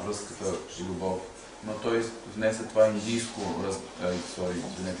любовта, връзката и любов. Но той внесе това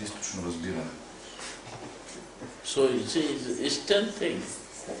източно разбиране. So it's an Eastern thing.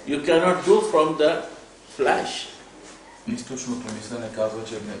 You cannot do from the flesh. Източното мислене казва,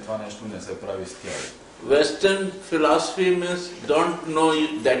 че това нещо не се прави с тяло. Western philosophy means don't know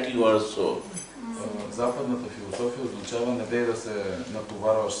that you are so. Западната философия означава не дей да се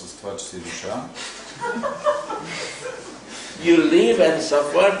натоварваш с това, че си душа. You live and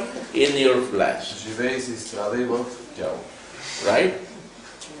suffer in your flesh. Живей си, страдай в тяло. Right?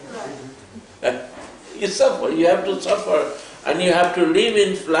 You suffer, you have to suffer, and you have to live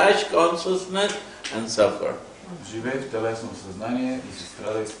in flesh consciousness and suffer. Живей в телесно съзнание и се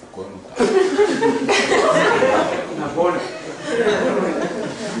страдай спокойно там.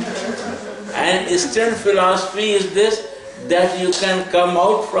 And Eastern philosophy is this, that you can come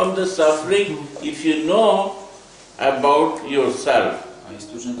out from the suffering if you know about yourself. А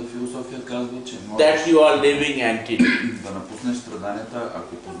източната философия казва, че That можеш you are living entity. да напуснеш страданията,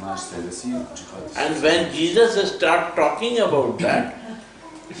 ако познаеш себе си, чихата си. And when Jesus started talking about that,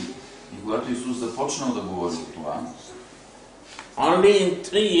 И когато Исус започнал да говори за това, only in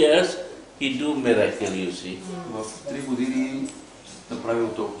 3 years he do miracle, you see. в 3 години направил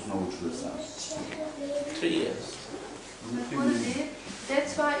толкова много чудеса. 3 years.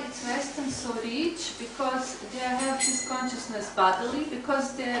 That's why it's Western so rich, because they have this consciousness bodily, because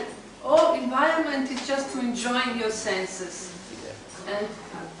their whole environment is just to enjoy your senses. And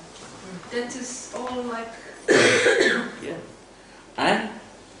that is all like... Yeah. And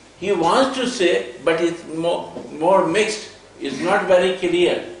he wants to say, but it's more mixed. It's not very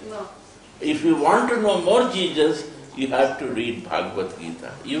clear. No. If you want to know more Jesus, you have to read Bhagavad Gita.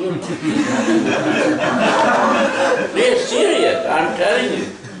 You will know. They're serious, I'm telling you.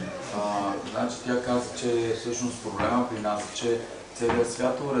 Значи тя каза, че всъщност проблема при нас е, че целият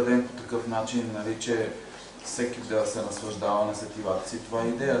свят е уреден по такъв начин, нали, че всеки да се наслаждава на сетивата си. Това е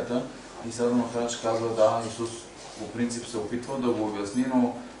идеята. И Саду Махарадж казва, да, Исус по принцип се опитва да го обясни,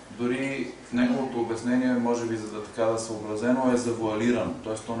 но дори в неговото обяснение, може би за да така да съобразено, е завуалирано.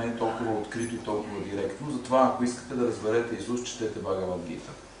 Т.е. то не е толкова открито и толкова директно. Затова, ако искате да разберете Исус, четете Бхагавад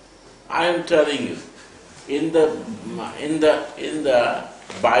Гита. I am telling you, in the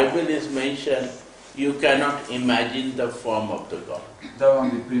Bible is mentioned, you cannot imagine the form of the God. Давам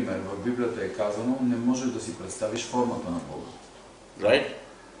ви пример. В Библията е казано, не можеш да си представиш формата на Бога. Right?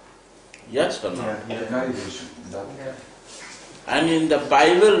 Yes or no? Така ли беше? Да. And in the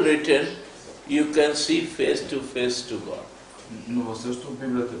Bible written, you can see face to God. Но в същото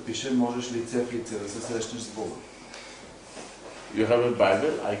Библията пише, можеш лице в лице да се срещнеш с Бога. You have a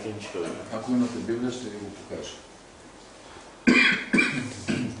Bible? I can show you. Ако имате Библия, ще ви го покажа.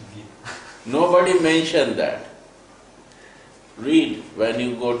 Nobody mentioned that. Read when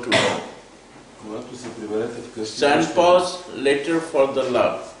you go to Rome. Когато се приберете вкъщи, St. Paul's letter for the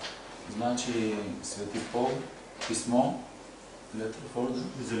love. Значи Свети Пол, писмо, letter for the...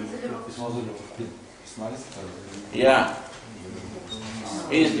 Писмо за любов. Писма ли се казва? Yeah.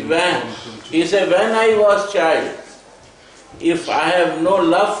 He said, when I was child, if I have no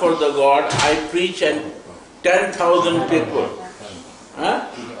love for the God, I preach and 10,000 people. Huh?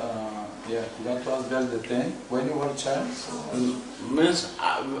 Когато аз бях дете, when you were child? Means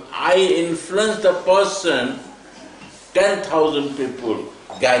I influence the person, 10,000 people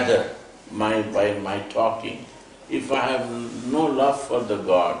gather by my talking. If I have no love for the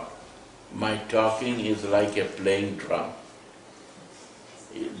God, my talking is like a playing drum.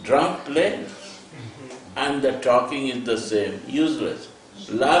 Drum play, and the talking is the same, useless.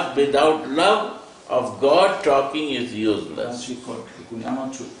 Love without love of God, talking is useless. Значи, ако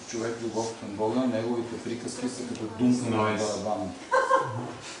няма човек любов към Бога, неговите приказки са като думка на барабана.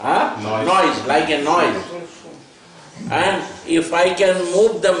 Noise, like a noise. And if I can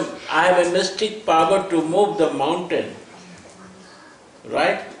move them, I have a mystic power to move the mountain.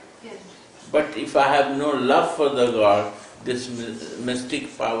 Right? Yes. But if I have no love for the God, this mystic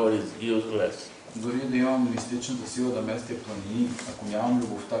power is useless. Дори да имам мистичната сила да местя планини, ако нямам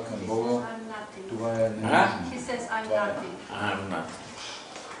любовта към Бога, това е ненужно. He says, I'm nothing. I'm nothing.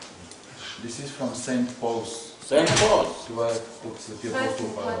 This is from Saint Paul's. Saint Paul's. Това е от Светия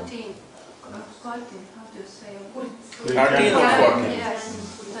апостол Павел. 13. How do you say? 13 or 14? Yes,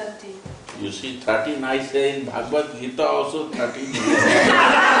 13. You see, 13 I say in Bhagavad Gita also 13.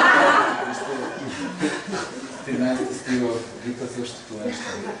 13 стига в Гита същото нещо.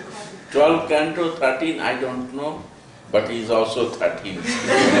 12 canto 13, I don't know, but he is also 13.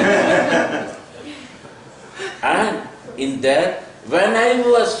 And in that, when I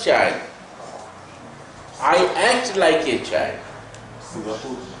was child, I act like a child. Когато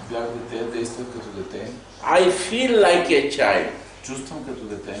бях дете, действах като дете. I feel like a child. Чувствам като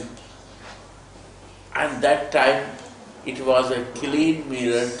дете. And that time, it was a clean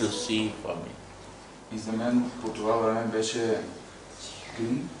mirror to see for me. И за мен по това време беше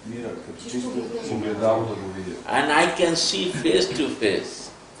clean mirror, като чисто огледало да го видя. And I can see face to face.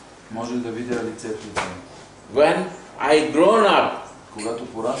 Може да видя лице в лице. When I grown up, когато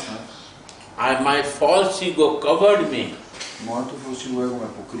пораснах, my false ego covered me. Моето фалшиво его ме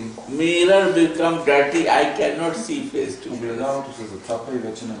покри. Mirror become dirty, I cannot see face to face. Огледалото се зацапа и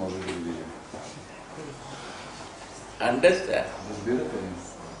вече не може да го видя. Understand? Разбирате ли?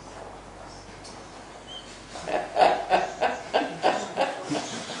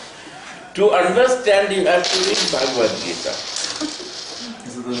 To understand, you have to read Bhagavad Gita.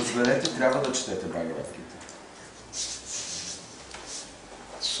 За да разберете, трябва да четете Бхагавад Гита.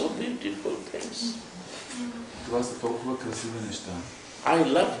 So beautiful things. Това са толкова красиви неща. I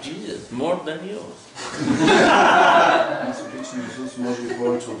love Jesus more than you. Аз обичам Исус, може би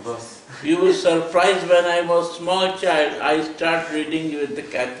повече от вас. You were surprised when I was small child, I start reading with the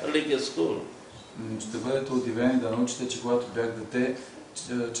Catholic school. Ще бъдете удивени да научите, че когато бях дете,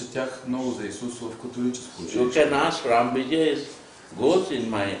 четях много за Исус в католическо училище. You can ask Ram Vijay goes in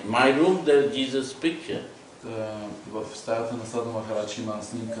my room, there's Jesus picture. В стаята на Саду Махарадж има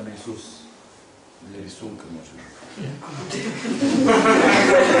снимка на Исус. Или рисунка, може би.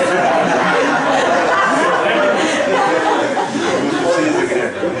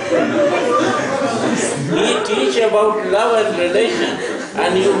 He teach about love and relation,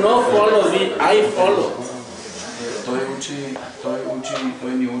 and you know follow, I follow.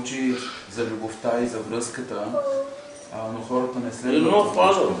 Той ни учи за любовта и за връзката, но хората не следват. You know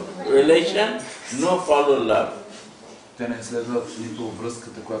follow relation, no follow love. Те не следват нито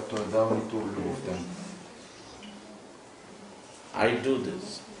връзката, която той е дал, нито любовта. I do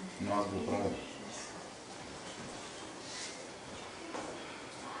this. Но аз го правя.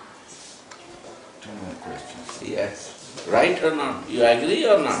 Two more questions. Yes. Right or not? You agree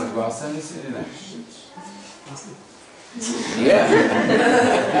or not? Съгласен ли си или не? Yeah.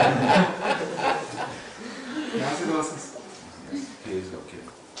 He is okay.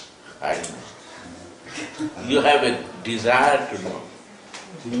 I know. You have a desire to know.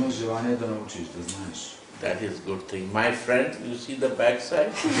 Ти имаш желание да научиш, да знаеш. That is good thing. My friend, you see the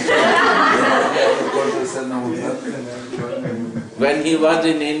backside? When he was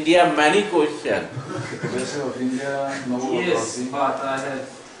in India, many questions. Yes, but I have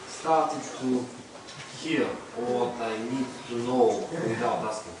started to hear what I need to know without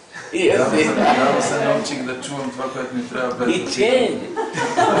asking. Yes. He changed.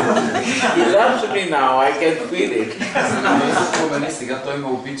 He loves me now, I can feel it.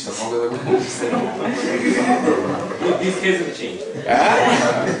 This hasn't changed.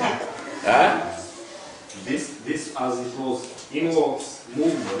 This as it was inwards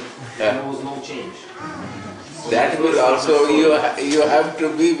movement, there was no change. That will also, you have to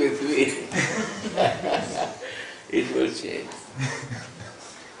be with me. It will change.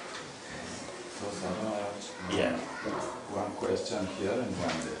 Yeah. One question here and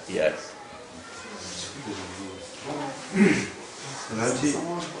one there. Yes. Значи,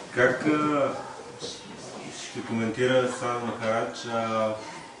 как ще коментира Садhu Махарадж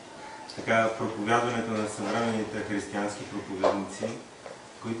така проповядването на съвременните християнски проповедници,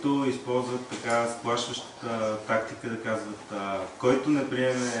 които използват така сплашващата тактика да казват, който не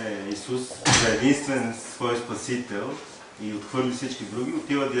приеме Исус за единствен свой спасител и отхвърли всички други,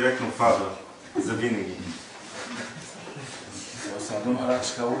 отива директно в ада за винаги. Sadhu Maharaj,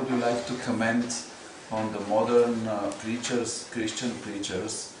 how would you like to comment on the modern preachers, Christian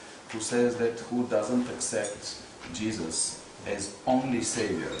preachers, who says that who doesn't accept Jesus as only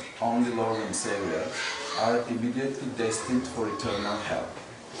Savior, only Lord and Savior, are immediately destined for eternal hell?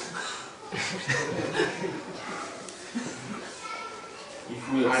 If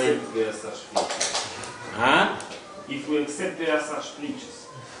we accept there are such preachers. Huh? If we accept there are such preachers.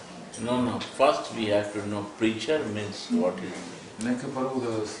 No. First we have to know preacher means what is. Нека първо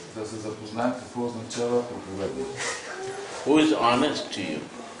да се запознаем какво означава проповедник. Who is honest to you?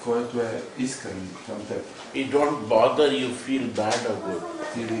 Който е искрен към теб. He don't bother you feel bad or good.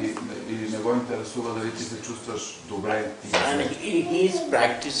 Или не го интересува дали ти се чувстваш добре. And he is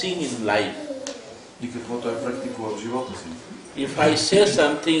practicing in life. И какво той практикува в живота си. If I say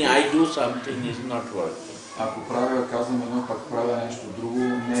something, I do something, is not working. Ако правя, казвам едно, пак правя нещо друго,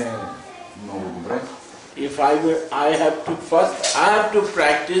 не е много добре. If I have to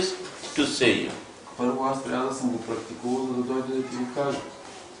practice to say you. Първо аз трябва да съм го практикувал, за да дойде да ти го кажа.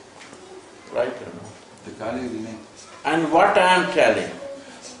 Right or no? Така ли или не? And what I am telling?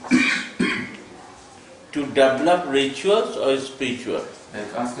 To develop rituals or spiritual?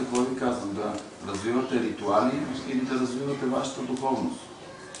 Аз какво ви казвам? Да развивате ритуали или да развивате вашата духовност?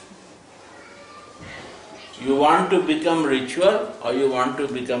 You want to become ritual or you want to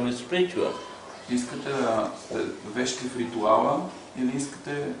become spiritual? Искате да сте вещи в ритуала или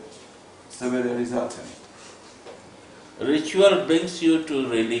искате себереализация? Ritual brings you to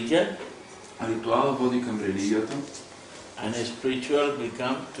religion. Ритуала води към религията. And spiritual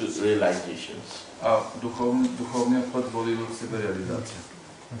become to realizations. А духовният път води до себереализация.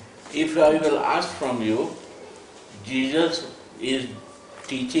 If I will ask from you, Jesus is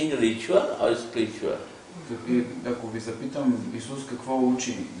teaching ritual or spiritual? Ако ви запитам Исус какво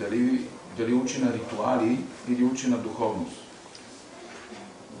учи, дали учи на ритуали или учи на духовност?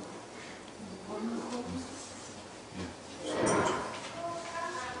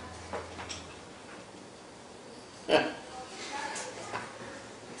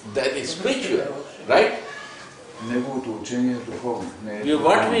 That is spiritual, right? Неговото учение е духовно.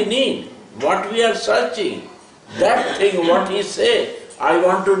 What we need, what we are searching, that thing what he say, I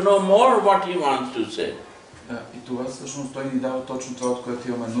want to know more what he wants to say. И това всъщност той ни дава точно това, от което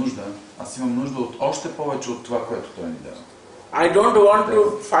имаме нужда. Аз имам нужда от още повече от това, което той ни дава. I don't want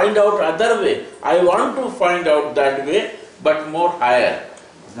to find out other way. I want to find out that way, but more higher.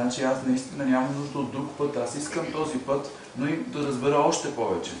 Значи аз наистина нямам нужда от друг път. Аз искам този път, но и да разбера още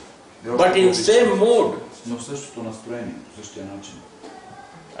повече. But in same mood. Но в същото настроение, по същия начин.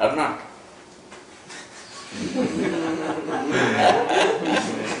 Or not?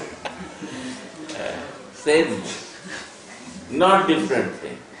 Same, not different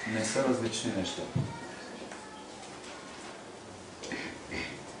thing. Не са различни неща.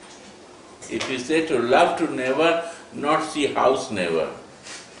 If you say to love to never, not see house never.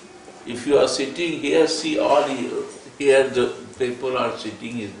 If you are sitting here, see all here the people are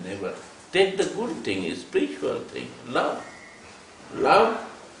sitting is never. Take the good thing, spiritual thing, love. Love.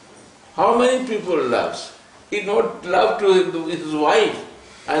 How many people loves? He not love to his wife.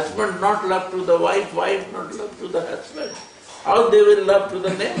 Husband not love to the wife, wife not love to the husband. How they will love to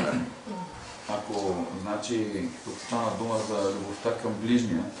the neighbor? Ако, значи, тук стана дума за любовта към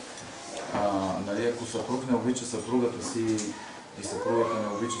ближния, нали, ако съпруг не обича съпругата си и съпругата не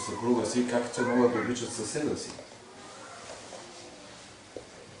обича съпруга си, как ще могат да обичат съседа си?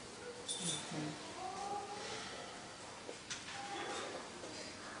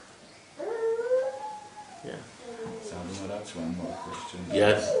 Sadhu Maharaja, one more question.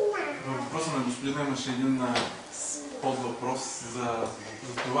 Yes. Въпроса на господина имаше един подвъпрос за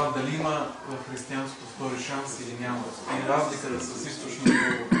това дали има в християнството втори шанс или няма. И разликата с източното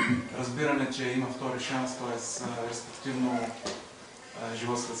разбиране, че има втори шанс, т.е. респективно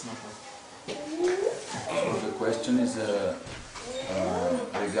живот след смъртта. The question is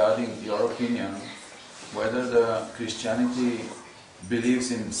regarding your opinion, whether the Christianity believes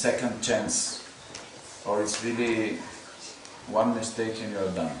in second chance, or it's really one mistake and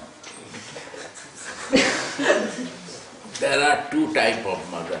you're done. There are two types of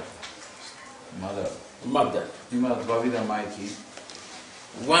mother. Mother. Има два вида майки.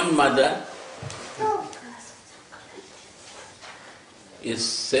 One mother is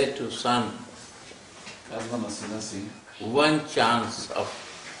said to son, казва на сина си, one chance of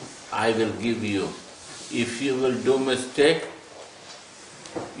I will give you. If you will do mistake,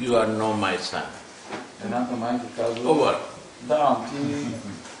 you are no my son. Едната майка казва, Over. давам ти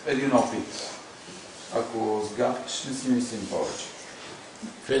един опит. Ако сгавкаш, не си ми син повече.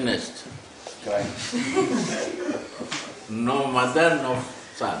 Finished. Край. No mother, no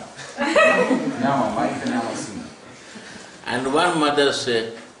son. Няма майка, няма син. And one mother said,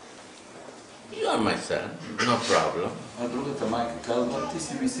 you are my son, no problem. А другата майка казва, ти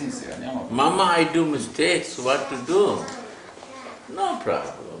си ми син сега, няма. Mama, I do mistakes, what to do? No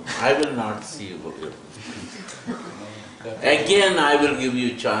problem, I will not see you. Again, I will give you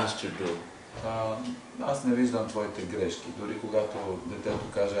chance to do. Аз не виждам твоите грешки. Дори когато детето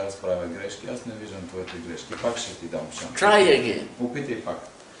каже аз правя грешки, аз не виждам твоите грешки. Пак ще ти дам шанс. Try again. Опитай пак.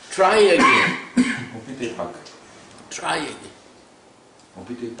 Try again. Опитай пак. Try again.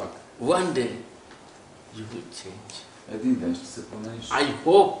 Опитай пак. One day you will change. Един ден ще се промениш. I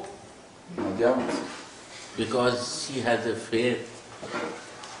hope. Надявам се. Because she has a faith.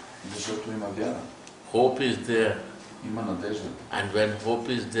 Защото има вяра. Hope is there. Има надежда. And when hope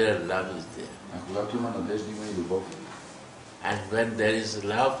is there, love is there. А когато има надежда, има и любов. And when there is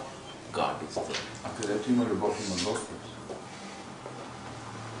love, God is there. А където има любов, има Господ.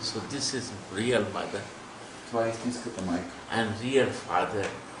 So this is real mother. Това е истинската майка. And real father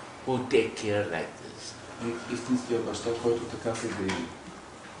who take care like this. И истинският баща, който така се грижи.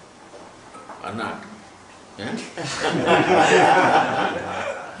 Or not? Yeah?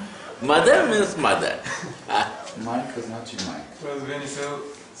 Mother means mother. Майка значи майка. Тоест, вие не се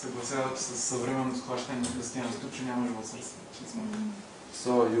съгласявате с съвременно схващане на християнството, че няма живот с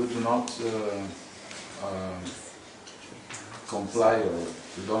So you do not comply or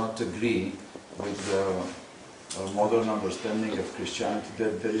you do not agree with the modern understanding of Christianity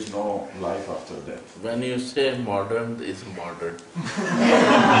that there is no life after death. When you say modern, it's modern.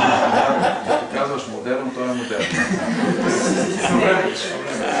 Като казваш модерно, то е модерно.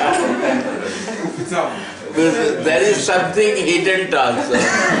 There is something hidden also.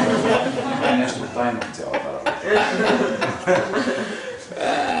 Е нещо тайно в цялата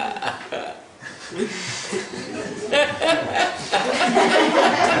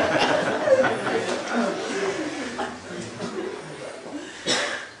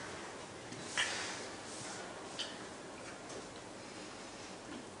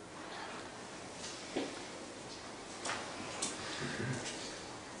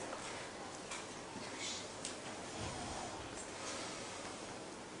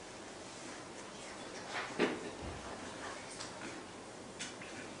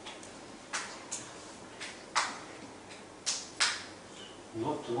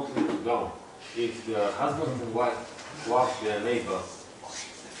Not to go. If the husband and wife love their neighbor,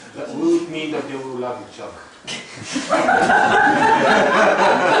 that will it mean that they will love each other?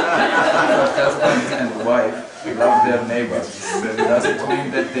 Husband and wife love their neighbors. Does it mean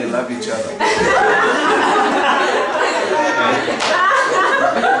that they love each other?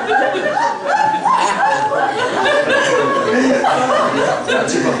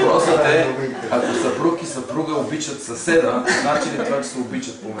 Значи въпросът е, ако съпруг и съпруга обичат съседа, значи ли това, че се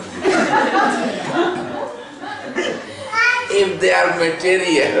обичат помежду? If they are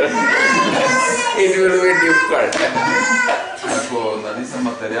material, it will be difficult. Ако нали са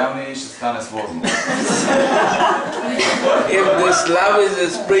материални, ще стане сложно. If this love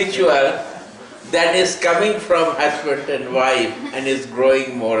is spiritual, that is coming from husband and wife and is growing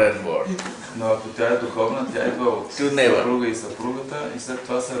more and more. Но ако тя е духовна, тя идва от съпруга и съпругата и след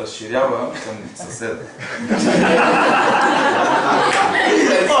това се разширява към съседа.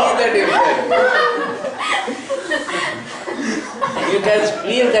 You can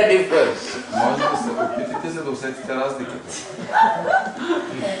feel the difference. Може да се опитате се да усетите разликата.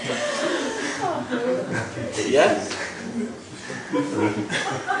 Yes?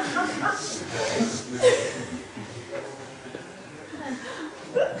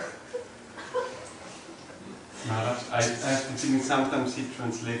 Maharaj, I have the feeling sometimes he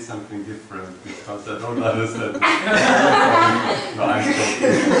translates something different because I don't understand. No, I'm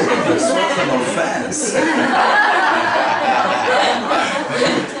joking. It's not an offense.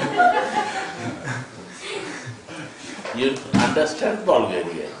 You understand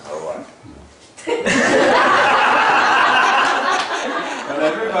Bulgarian or what? But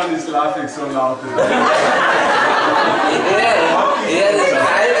everyone is laughing so loud. Here the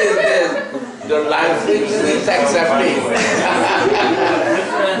style is this. The laughing is accepting.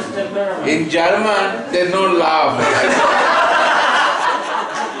 In German, they don't laugh.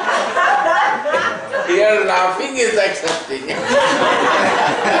 Here laughing is accepting.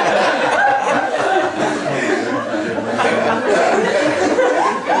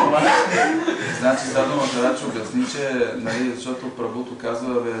 Значи Саду Махарадж обясни, че нали, защото Прабхуто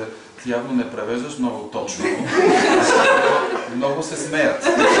казва, бе, ти явно не превеждаш много точно. Много се смеят.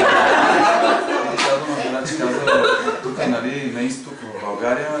 И Саду Махарадж казва, тук нали, на изток в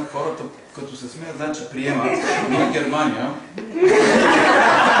България, хората като се смеят, значи приемат. Но в Германия...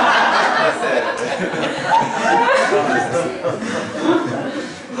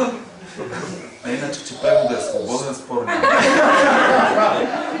 А иначе, че преводът е свободен, спор няма.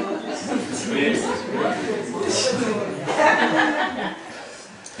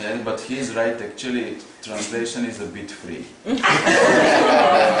 But he is right. Actually, translation is a bit free.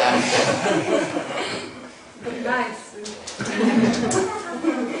 But nice.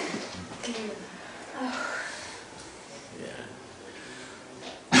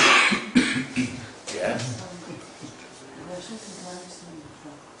 Yes.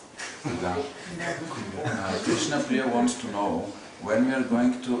 Krishna Priya wants to know when we are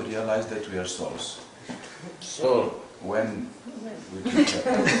going to realize that we are souls. Soul. When we can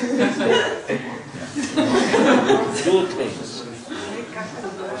Two things.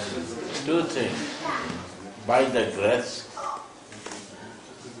 Two things. By the grace.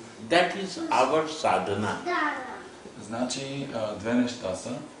 That is our sadhana. Значи, две неща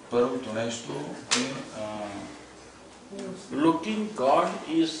са. Първото нещо е looking God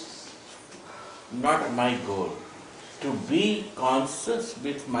is not my goal. To be conscious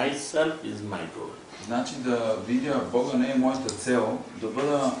with myself is my goal. Значи да видя Бога не е моята цел, да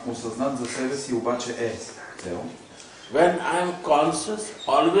бъда осъзнат за себе си обаче е цел. When I am conscious,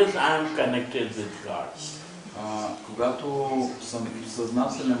 always I am connected with God. Когато съм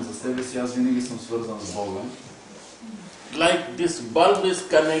съзнателен за себе си, аз винаги съм свързан с Бога. Like this bulb is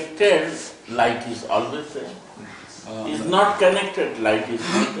connected, light is always there. Is not connected, light is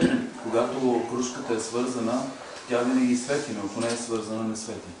not there. Когато кружката е свързана, тя винаги свети, но ако не е свързана, не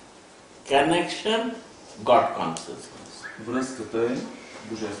свети. Connection, God consciousness. Връзката е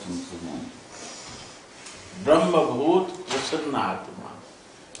божествено съзнание. Brahma Bhut Prasannatma.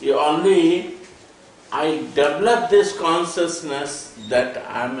 Only I develop this consciousness that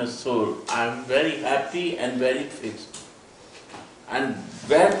I am a soul. I am very happy and very fixed. And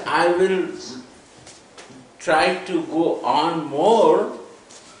when I will try to go on more,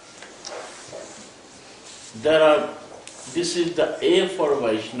 this is the A for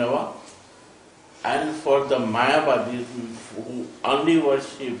Vaishnava, and for the Mayavadis who only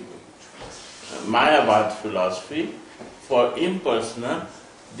worship Mayavad philosophy, for impersonal,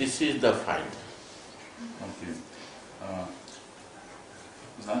 this is the final. Okay.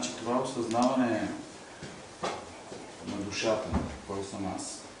 Значи това осъзнаване на душата, кой съм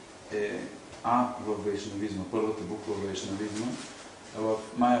аз, е А в вайшнавизма, първата буква в вайшнавизма, а в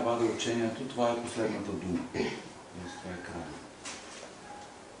Майявада учението това е последната дума. Това е край.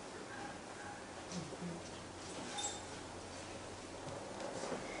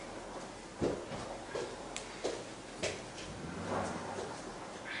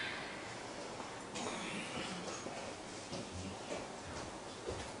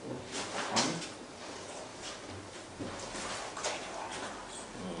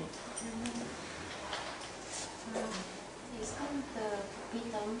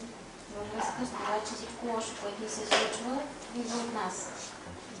 Което се случва, идва от нас.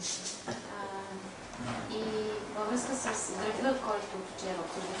 И във връзка с греха, който вчера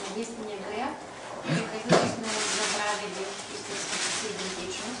обсъждахме, единствения грях, греха, че сме забравили истинската си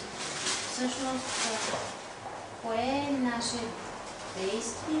идентичност. Всъщност, кое е наше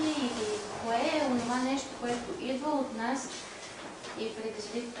действие или кое е онова нещо, което идва от нас и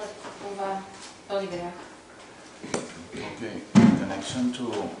предизвиква този грях? Okay, in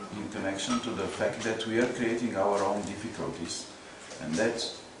connection to the fact that we are creating our own difficulties, and that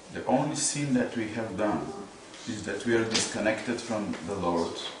the only sin that we have done is that we are disconnected from the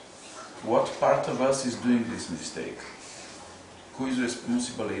Lord. What part of us is doing this mistake? Who is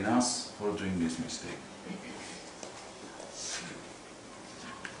responsible in us for doing this mistake?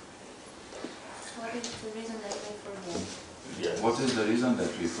 What is the reason that we forget? Yes. What is the reason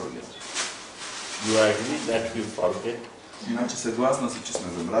that we forget? You agree that we forget? Иначе съгласна си, че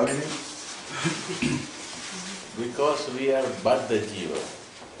сме забравили. Because we are Baddha Jiva.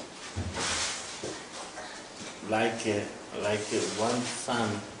 Like one son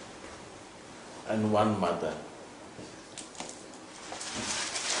and one mother.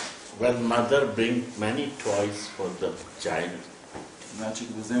 When mother brings many toys for the child, Значи,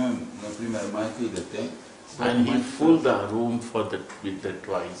 да вземем, например, майка и дете, and he fill the room with the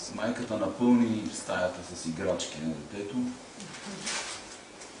toys. Майката напълни стаята с играчки на детето.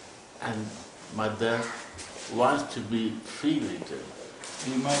 And mother wants to be free little. И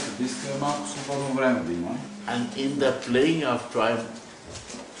майката иска малко свободно време да има. And in the playing of toy,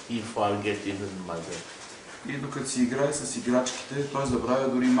 he forget even mother. И докато си играе с играчките, той забравя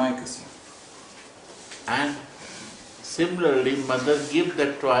дори майка си. And similarly, mother give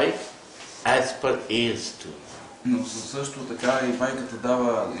the toy as per age too. Но също така и майката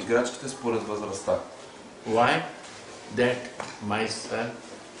дава играчките според възрастта. Why? That my son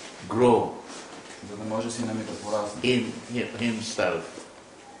grow. За да може сина ми да порасне. In himself,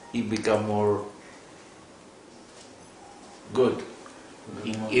 he become more good.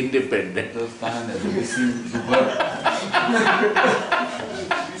 independent. Да стане независим, добър.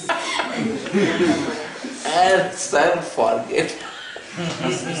 And son forget.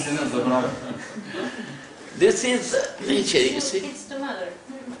 Сина забравя. This is nature, you see. It's the mother.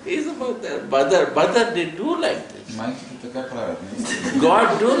 It's the mother, they do like this. Майките така правят, наистина. God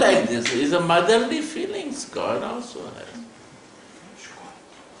do like this. It's a motherly feelings God also has.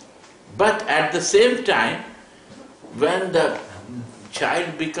 But at the same time, when the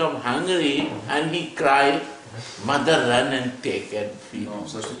child become hungry and he cry, mother run and take and feed. Но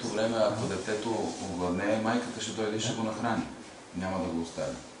в същото време, ако детето огладнее, майката ще дойде и ще го нахрани. Няма да го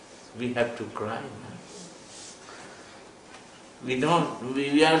остави. We have to cry.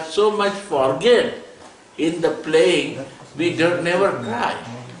 We are so much forget in the playing, we never cry.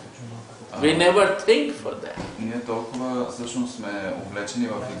 We never think for that. Ние толкова всъщност сме увлечени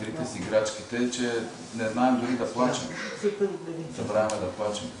в игрите с играчките, че не знаем дори да плачем. Забравяме да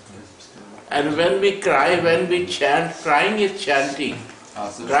плачем. And when we cry, when we chant, crying is chanting.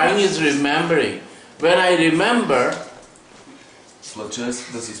 Crying is remembering. When I remember, плача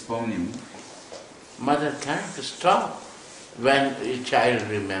да си спомним. Mother can't stop when a child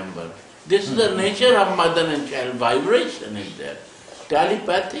remembers. This is the nature of mother and child. Vibration is there.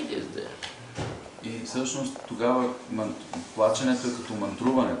 Telepathic is there. И всъщност тогава плаченето е като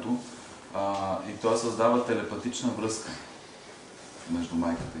мантруването и то създава телепатична връзка между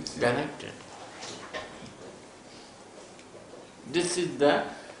майката и сина. Connected. This is the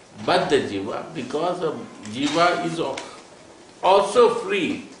Baddha Jiva, because of Jiva is also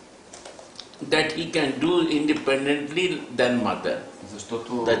free, that he can do independently than mother.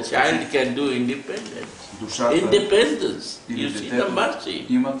 The child can do independence. You see the mercy.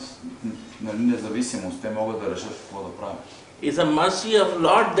 Имат независимост, те могат да решат какво да правят. It's a mercy of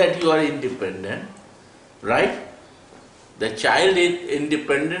Lord that you are independent, right? The child is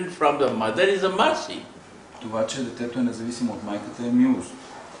independent from the mother is a mercy. Това, че детето е независимо от майката, е милост.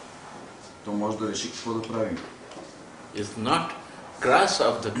 То може да реши какво да прави. It's not curse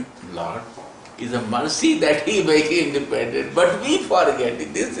of the Lord. It's a mercy that he make independent. But we forget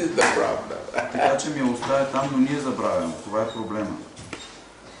it. This is the problem. Така че милостта е там, но ние забравяме. Това е проблема.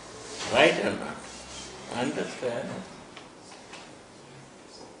 Right or not? Understand?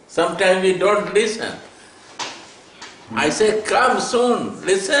 Sometimes we don't listen. I say, come soon,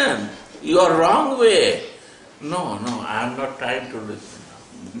 listen. You are wrong way. No, I am not trying to listen.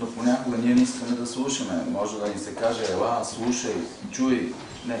 Но понякога ние не искаме да слушаме. Може да ни се каже, ела, слушай, чуй.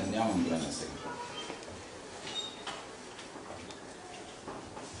 Не, нямам време сега.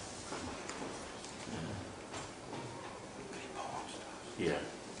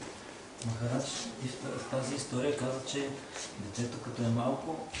 Махарадж в тази история каза, че детето като е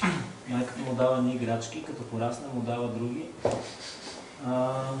малко, майката му дава едни играчки, като порасне му дава други,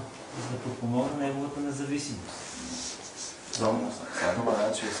 за да подпомогне неговата независимост. Sadhu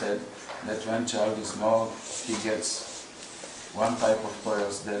Maharaja said that when child is small, he gets one type of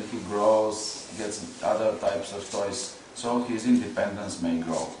toys, then he grows, gets other types of toys, so his independence may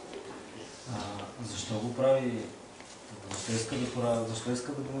grow. Защо го прави? Защо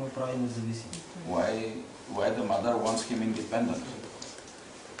иска да го направи независим? Why the mother wants him independent?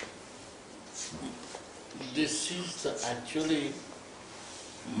 This is actually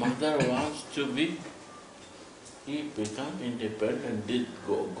mother wants to be. He become independent.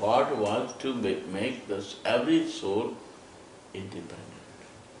 God wants to make every soul independent.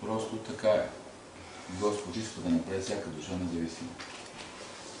 Просто така е. Господ иска да направи всяка душа независима.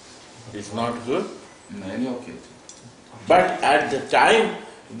 It's not good. Не е ли окей? But at the time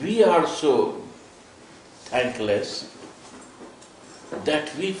we are so thankless that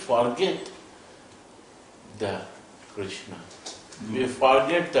we forget the Krishna. We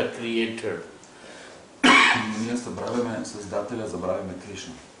forget the Creator. Ние забравяме Създателя, забравяме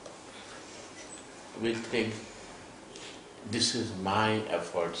Кришна. We think this is my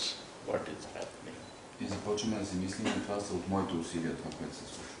efforts, what is happening. И започваме да си мислим, това са от моите усилия, това, което се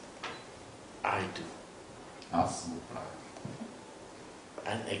случва. I do. Аз го правя.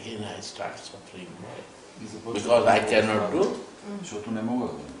 And again I start suffering more. Because I cannot do. Защото не мога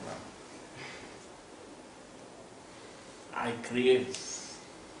да го направя. I create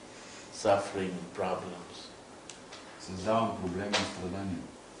suffering, problems. Създавам проблеми и страдания.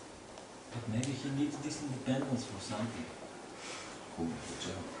 But maybe he needs this independence for something.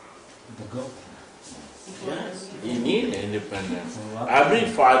 The goat. Yes, he needs independence. Every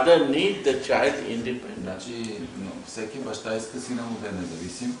father needs the child independent. Значи, всеки баща иска сина му да е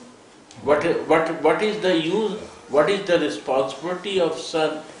независим. What is the use? What is the responsibility of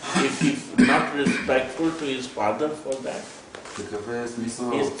son if he is not respectful to his father for that? Какъв е смисъл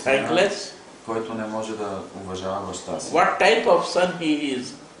He is thankless. който не може да уважава баща си? What type of son he is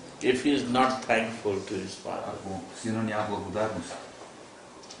if he is not thankful to his father? Ако сина няма благодарност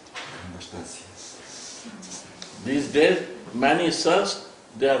към баща си. These days, many sons,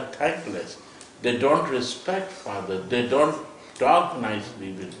 they are thankless. They don't respect father. They don't talk nicely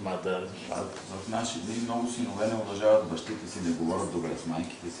with mother and father. В наши дни много синове не уважават бащите си, не говорят добре с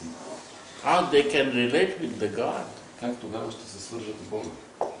майките си. How they can relate with the God? Как тогава ще се свържат с Бога?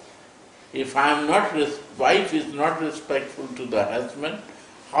 If wife is not respectful to the husband,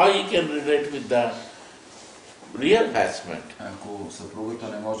 how he can relate with the real husband? Ако съпругата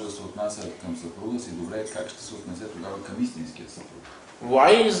не може да се отнася към съпруга си добре, как ще се отнесе тогава към истинския съпруг?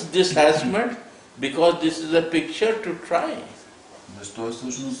 Why is this husband? Because this is a picture to try. Защо е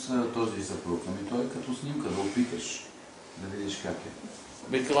всъщност този съпруг? Ами той е като снимка, да опиташ, да видиш как е.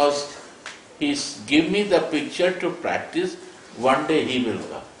 Because he's give me the picture to practice, one day he will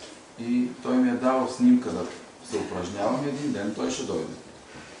come. И той ми е дал снимка да се упражнявам, един ден той ще дойде.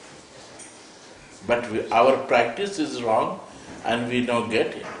 But our practice is wrong and we don't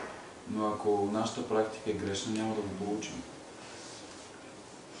get it. Но ако нашата практика е грешна, няма да го получим.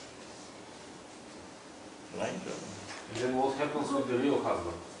 Right? Then what happens with the real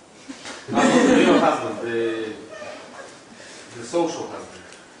husband? Not the real husband, the social husband.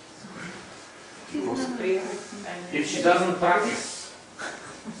 If she doesn't practice,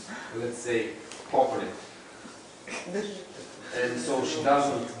 let's say, properly, and so she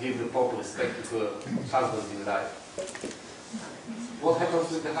doesn't give the proper respect to her husband in life, what happens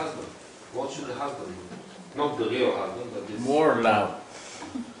with the husband? What should the husband do? Not the real husband, but this... More love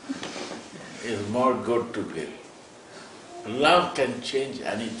is more good to give. Love can change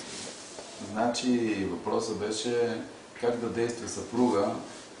anything. Значи въпросът беше как да действа съпруга.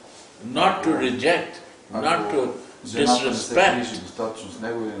 Not to reject, not to жената не се disrespect. грижи достатъчно с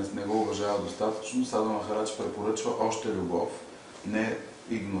него или не го уважава достатъчно, Саду Махарадж препоръчва още любов, не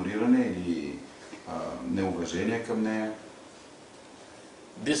игнориране или неуважение към нея.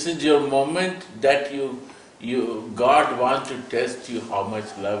 This is your moment that God wants to test you how much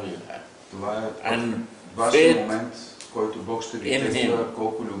love you have. Това е And вашия faith момент, в който Бог ще ви in тества Him.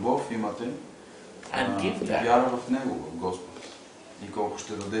 колко любов имате And give и that. вяра в Него, в Господ. И колко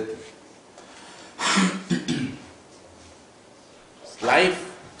ще дадете. Life,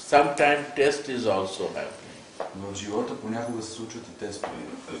 sometimes test is also happening. В живота понякога се случват и тестове.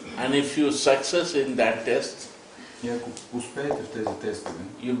 And if you success in that test, и ако успеете в тези тестове,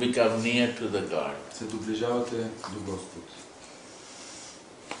 you become near to the God. се доближавате до Господ.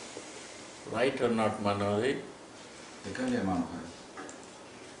 Right or not, Manori? Така ли е, Манохай?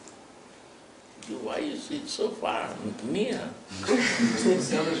 Why you sit so far, near? Защо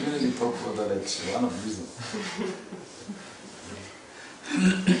сядаш винаги толкова далеч? Ела наблизо.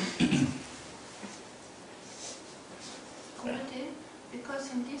 Because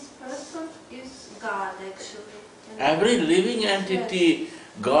in this person is God actually. Every living entity,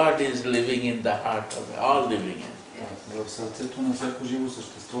 God is living in the heart of all living entities. В сърцето на всяко живо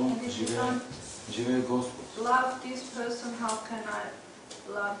същество живее Господ. Love this person, how can I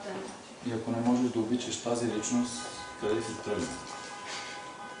love them? И ако не можеш да обичаш тази личност, къде си тръгна?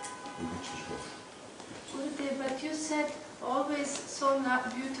 Обичаш го. But you said always so not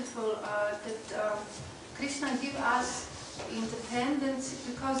beautiful that Krishna give us independence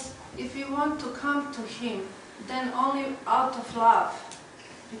because if we want to come to Him, then only out of love,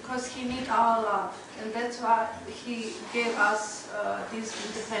 because He need our love, and that's why He gave us this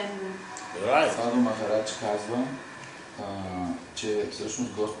independence. Right. Саду Махарадж казва, че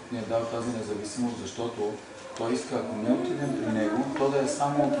всъщност Господ ни е дал тази независимост, защото Той иска, ако не отидем при Него, то да е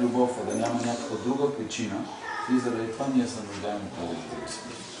само от любов, а да няма някаква друга причина и заради това ние се нуждаем от тази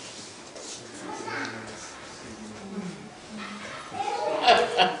независимост.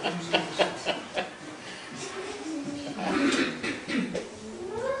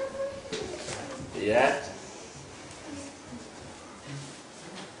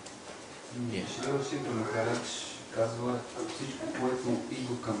 Садhu Maharaja казва, всичко, което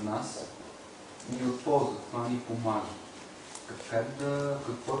идва към нас, ни е от полза, това ни помага.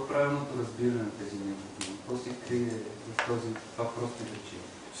 Какво е правилното разбиране на тези негови? Какво се крие в това просто речение?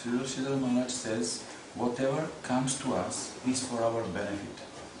 Sadhu Maharaja says, whatever comes to us is for our benefit.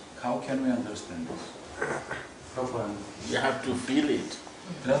 How can we understand this? You have to feel it.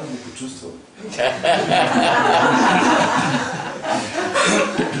 Трябва да го почувствам.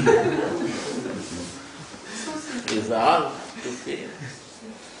 It's all to feel.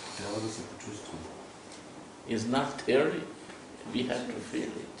 Трябва да се почувствам. It's not theory. We have to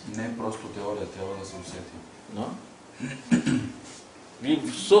feel it. Не е просто теория, трябва да се усети. No?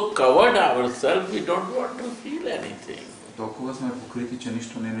 We've so covered ourselves, we don't want to feel anything. Толкова сме покрити, че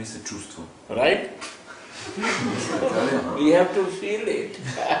нищо не ни се чувства. Right? We have to feel it.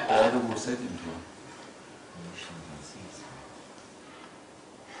 Трябва да го усетим това.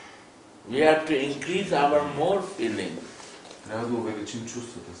 We have to increase our more feeling. Трябва да увеличим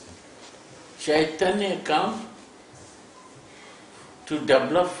чувствата си. Chaitanya come to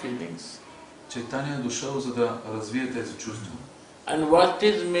develop feelings. Чайтания е дошъл, за да развие тези чувства. And what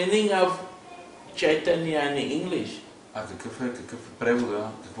is meaning of Chaitanya in English? А какъв е превода,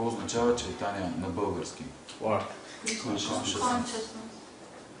 какво означава чайтания на български? What?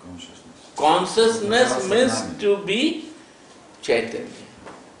 Consciousness means to be Chaitanya.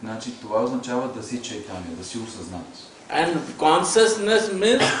 Значи това означава да си чайтания, да си осъзнат. And consciousness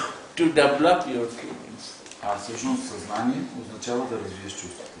means to develop your feelings. А всъщност съзнание означава да развиеш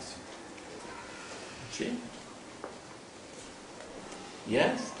чувствата си. See?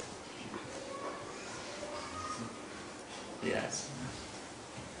 Yes? Yes.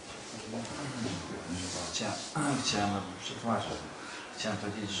 Chciałem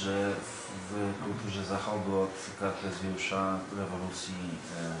powiedzieć, że w kulturze Zachodu od Kartezjusza, rewolucji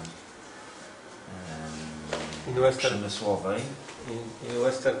przemysłowej, in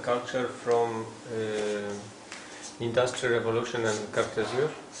Western culture from Industrial Revolution and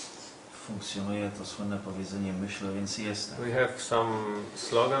Cartesius, funkcjonuje to słynne powiedzenie myślę, więc jestem. we have some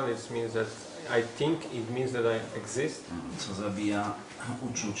slogan, it means that I think, it means that I exist. Co zabija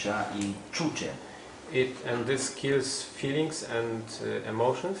uczucia i czucie. And this kills feelings and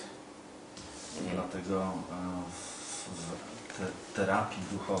emotions. Dlatego w terapii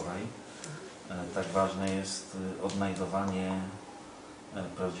duchowej tak ważne jest odnajdowanie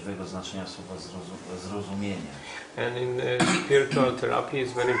prawdziwego znaczenia słowa zrozumienie. And in spiritual therapy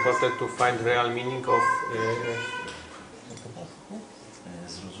it's very important to find real meaning of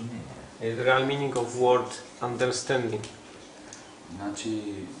zrozumienie. Real meaning of word understanding. Значи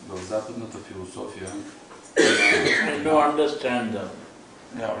в западната философия I don't understand them.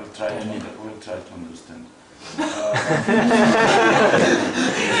 Yeah, we'll try to understand.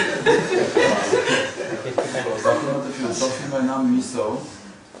 В западната философия има една мисъл,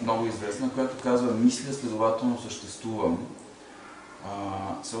 много известна, която казва мисля, следователно съществувам.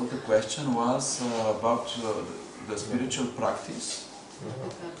 So the question was about the spiritual practice.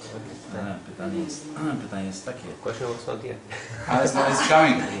 Pytanie jest takie. Question was not yet. It's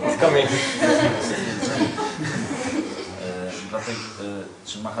coming. It's coming. Dlatego,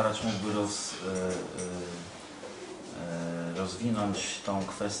 czy Maharaj mógłby rozwinąć tą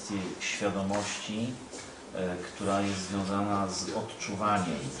kwestię świadomości, która jest związana z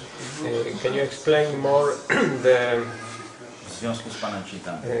odczuwaniem? Can you explain more w związku z Panem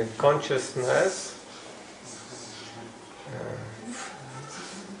Chaitanya? Consciousness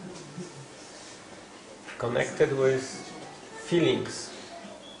connected with feelings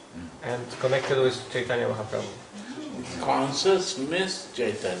and connected with Chaitanya Mahaprabhu. Conscious means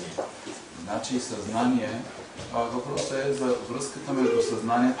Chaitanya. Значи съзнание, въпросът е за връзката между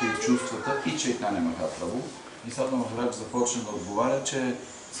съзнанието и чувствата и Чайтания Махапрабху. И Садху Махарадж започна да отговаря, че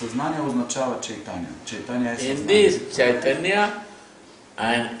съзнание означава Чайтания. Чайтания е съзнание. Hindi is Chaitanya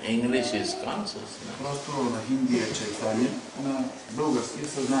and English is consciousness. Просто на хинди е Чайтания, на български е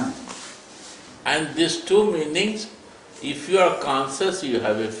съзнание. And these two meanings, if you are conscious, you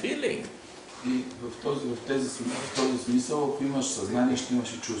have a feeling. И в този смисъл, ако имаш съзнание, ще имаш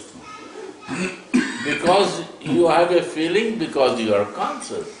и чувство. Because you have a feeling, because you are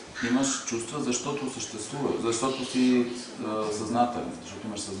conscious. Имаш чувства, защото съществува, защото си съзнателен, защото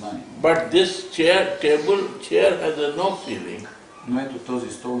имаш съзнание. But this chair has no feeling. Но ето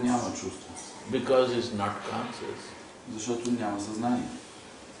този стол няма чувство. Because it's not conscious. Защото няма съзнание.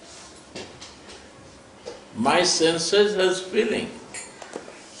 My senses has feeling.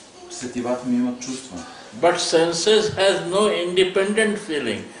 Сетивата ми имат чувства. But senses has no independent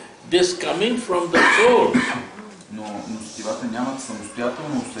feeling. This coming from the soul. Но сетивата нямат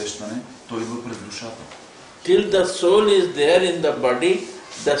самостоятелно усещане, то идва през душата. Till the soul is there in the body,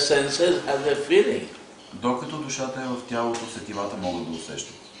 the senses have a feeling. Докато душата е в тялото, сетивата могат да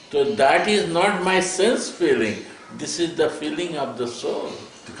усещат. So that is not my sense feeling. This is the feeling of the soul.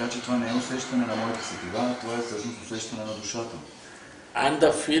 Така че това не е усещане на моите сетива, това е всъщност усещане на душата. And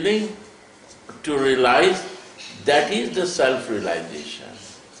the feeling to realize, that is the self-realization.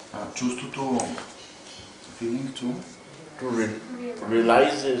 Чувството, feeling to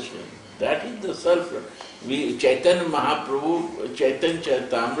realization, that is the self. Chaitanya Mahaprabhu, Chaitanya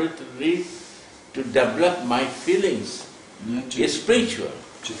Charitamrita read to develop my feelings. It's spiritual.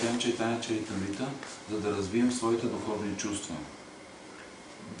 Четем Чайтаня Чаритамрита, за да развием своите духовни чувства.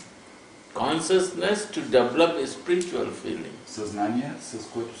 Consciousness to develop a spiritual feeling. Съзнание, с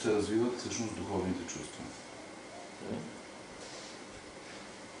което се развиват всъщност духовните чувства.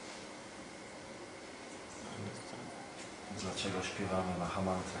 Dlaczego śpiewamy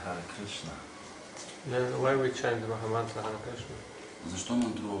Mahamantrę Hare Krishna? Then why we chant the Mahamantra Hare Krishna? Защо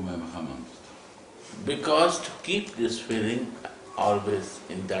мантруваме Махамантрата? Because to keep this feeling always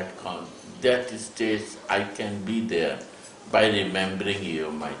in that state, I can be there by remembering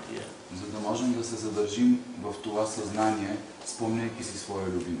you, my dear. За да можем да се задържим в това съзнание, спомняйки си своя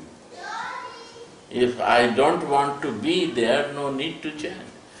любим. If I don't want to be there, no need to chant.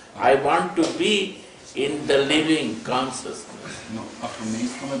 I want to be in the living consciousness. Но ако не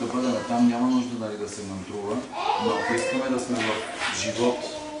искаме да бъдем там, няма нужда да се мантрува, но ако искаме да сме в живот,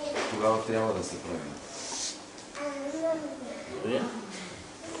 тогава трябва да се правим. Yeah.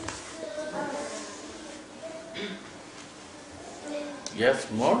 Yes,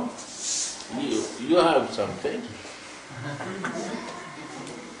 more? You have something?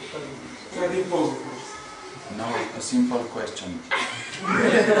 No, a simple question.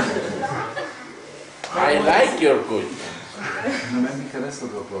 I like your question. На мен ми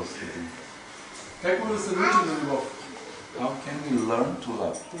харесват въпросите. Как може да се научи на любов? How can we learn to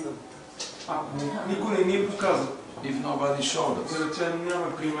love? Никой не ни е показал. If nobody showed us. Да речем,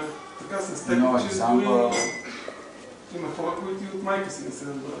 няма пример. Така се степи, No че example. Има хора, които и от майка си не се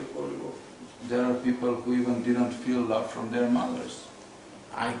разбрали какво е любов. There are people who even didn't feel love from their mothers.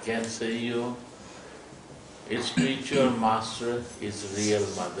 I can say you, a spiritual master is real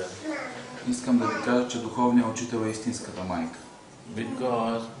mother. Искам да ви кажа, че духовният учител е истинската майка.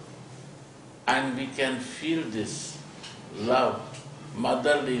 Because, and we can feel this love,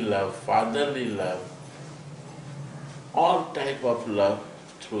 motherly love, fatherly love, all type of love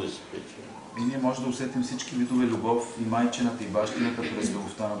through spiritual. И ние можем да усетим всички видове любов, и майчината, и бащината през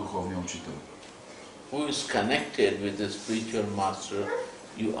любовта на духовния учител. Who is connected with the spiritual master,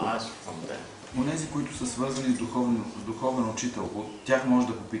 you ask from them. Онези, които са свързани с духовен учител, от тях може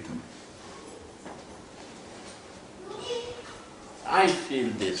да попитаме. I feel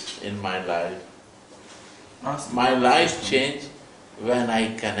this in my life. My life changed when I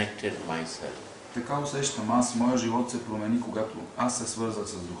connected myself. Така усещам аз, моя живот се промени, когато аз се свързах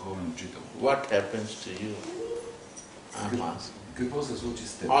с духовен учител. What happens to you? I'm asking. Какво се случи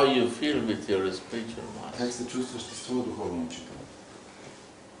с теб? How you feel with your spiritual master? Как се чувстваш с твоя духовен учител?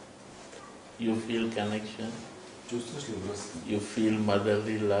 You feel connection? Чувстваш ли връзка? You feel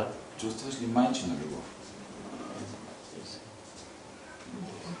motherly love? Чувстваш ли майчина любов?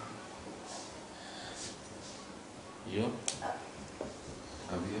 You?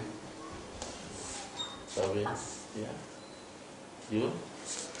 А вие? Sofia? Yeah. You?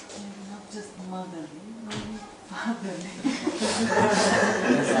 Not just motherly, but fatherly.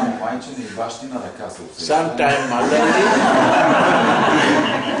 Не само майчина и бащина ръка се усеща. Sometime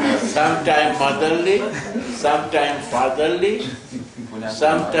motherly, sometime fatherly,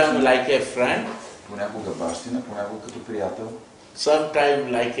 sometime like a friend, Понякога бащина, понякога като приятел.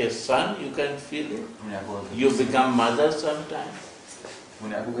 sometime like a son, you can feel it. You become mother sometime.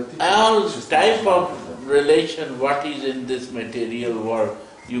 All type of relation, what is in this material world,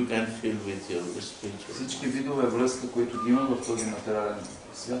 you can feel with your spiritual. Всички видове връзка, които ги има в този материален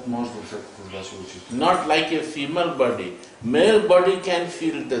свят, може да усетите с вашия учител. Not like a female body. Male body can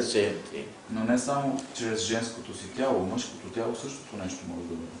feel the same thing. Но не само чрез женското си тяло, мъжкото тяло същото нещо може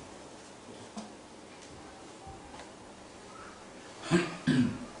да бъде.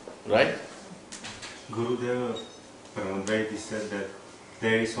 Right? Gurudeva Paramadvaiti said that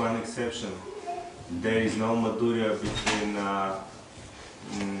there is one exception. There is no madhurya between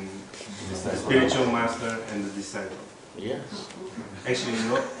the spiritual master and the disciple. Yes. Actually,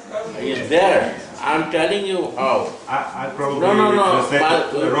 no. It's there. I'm telling you how. I probably No.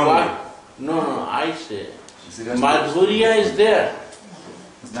 translated wrongly. No, I say. Madhurya is there.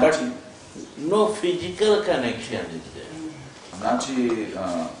 But no physical connection is there. Значи,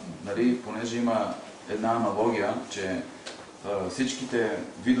 понеже има една аналогия, че всичките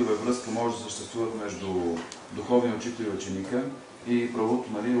видове връзка може да съществуват между духовния учител и ученика, и правото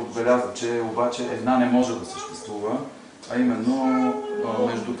отбелязва, че обаче една не може да съществува, а именно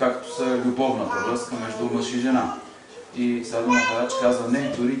между както са любовната връзка между мъж и жена. И Саду Махарадж казва, не,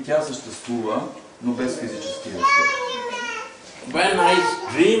 дори тя съществува, но без физически аспект. When I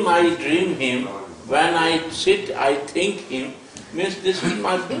dream him. When I sit, I think him. Means this is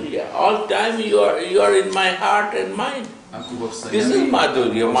Madhurya. All time you are in my heart and mind. This is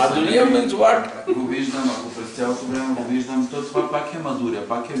Madhurya. Madhurya means what? Го виждам, ако през През цялото време го виждам. Това пак е мадуря,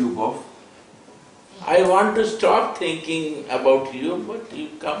 пак е любов. I want to stop thinking about you, but you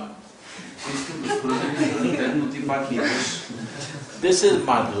come. Искам да спра да мисля за теб, но ти пак идваш. This is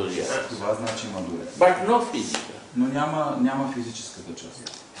madhurya. Това значи мадуря. But no physical. Но няма физическата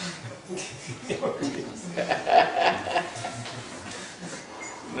част.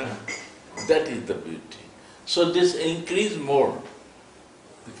 No. That is the beauty. So this increase more.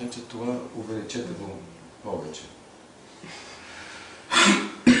 Така че това увеличете го повече.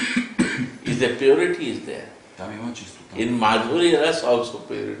 Is the purity is there. Там има чистота. In Madhurya Ras also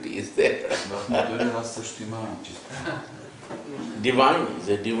purity is there. В Madhurya Ras също има чистота. Divine is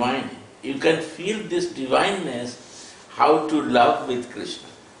a divine. You can feel this divineness, how to love with Krishna.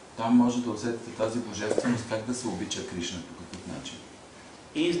 Там може да усетите тази божественост, как да се обича Кришна, по какъв начин.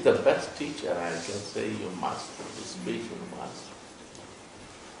 He is the best teacher, I can say, your master, the spiritual master.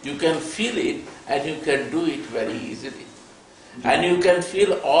 You can feel it and you can do it very easily. And you can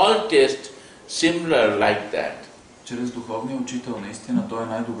feel all tests similar like that. Чрез духовния учител, наистина, той е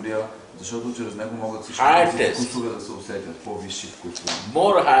най-добрия, защото чрез него могат всички вкусове да се усетят, по-висши вкусове.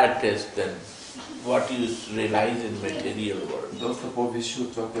 More higher test than what you realize in material world. Доста по-висши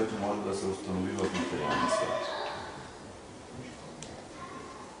от това, което може да се установи в материалния свят.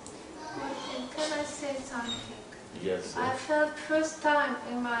 Can I say something? Yes, sir. I felt first time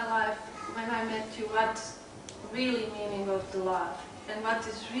in my life when I met you what really meaning of the love and what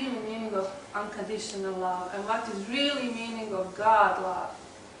is really meaning of unconditional love and what is really meaning of God love.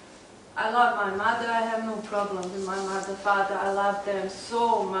 I love my mother, I have no problem with my mother, father, I love them so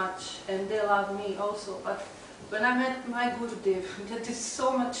much and they love me also. But when I met my Gurudev, that is so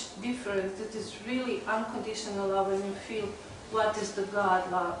much different, that is really unconditional love when you feel what is the God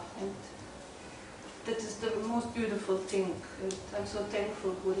love. And that is the most beautiful thing. And I'm so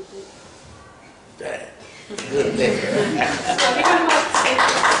thankful, Gurudev. Good day. Sorry, I must say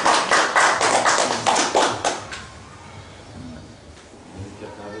Тя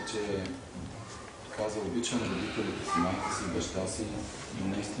каза, че каза, обичам родителите си, майка си, баща си, но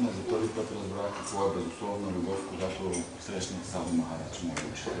наистина за първи път разбрах какво е безусловна любов, когато срещнах Саду Махарадж, моят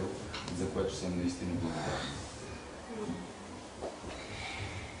учител, за което съм наистина благодарен.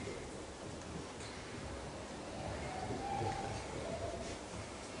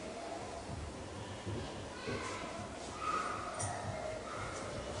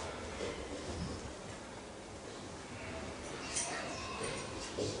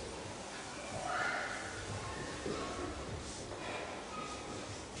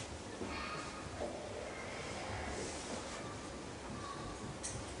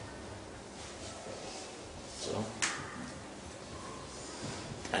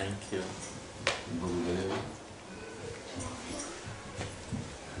 Thank you. Благодаря ви.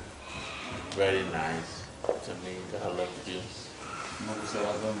 Very nice to meet all of you. Много се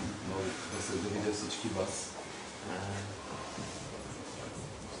радвам да се видя всички вас.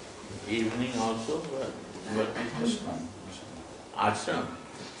 Evening also? Ashram.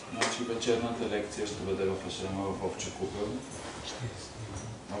 Значи вечерната лекция ще бъде в Ашрама в Овча купел.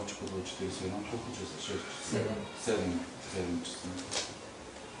 Овча купел 41, колко часа? 6 часа? 7 часа.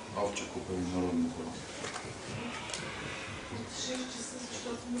 Овча купел и народно хора. 6 часа,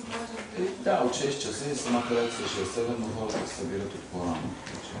 защото не важен. Да, от 6 часа и самата лекция 6-7, но хората се събират от по-рано.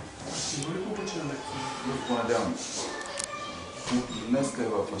 Има ли по-почина лекция? В понеделник. Днеска е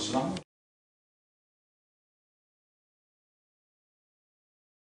в Ашрам.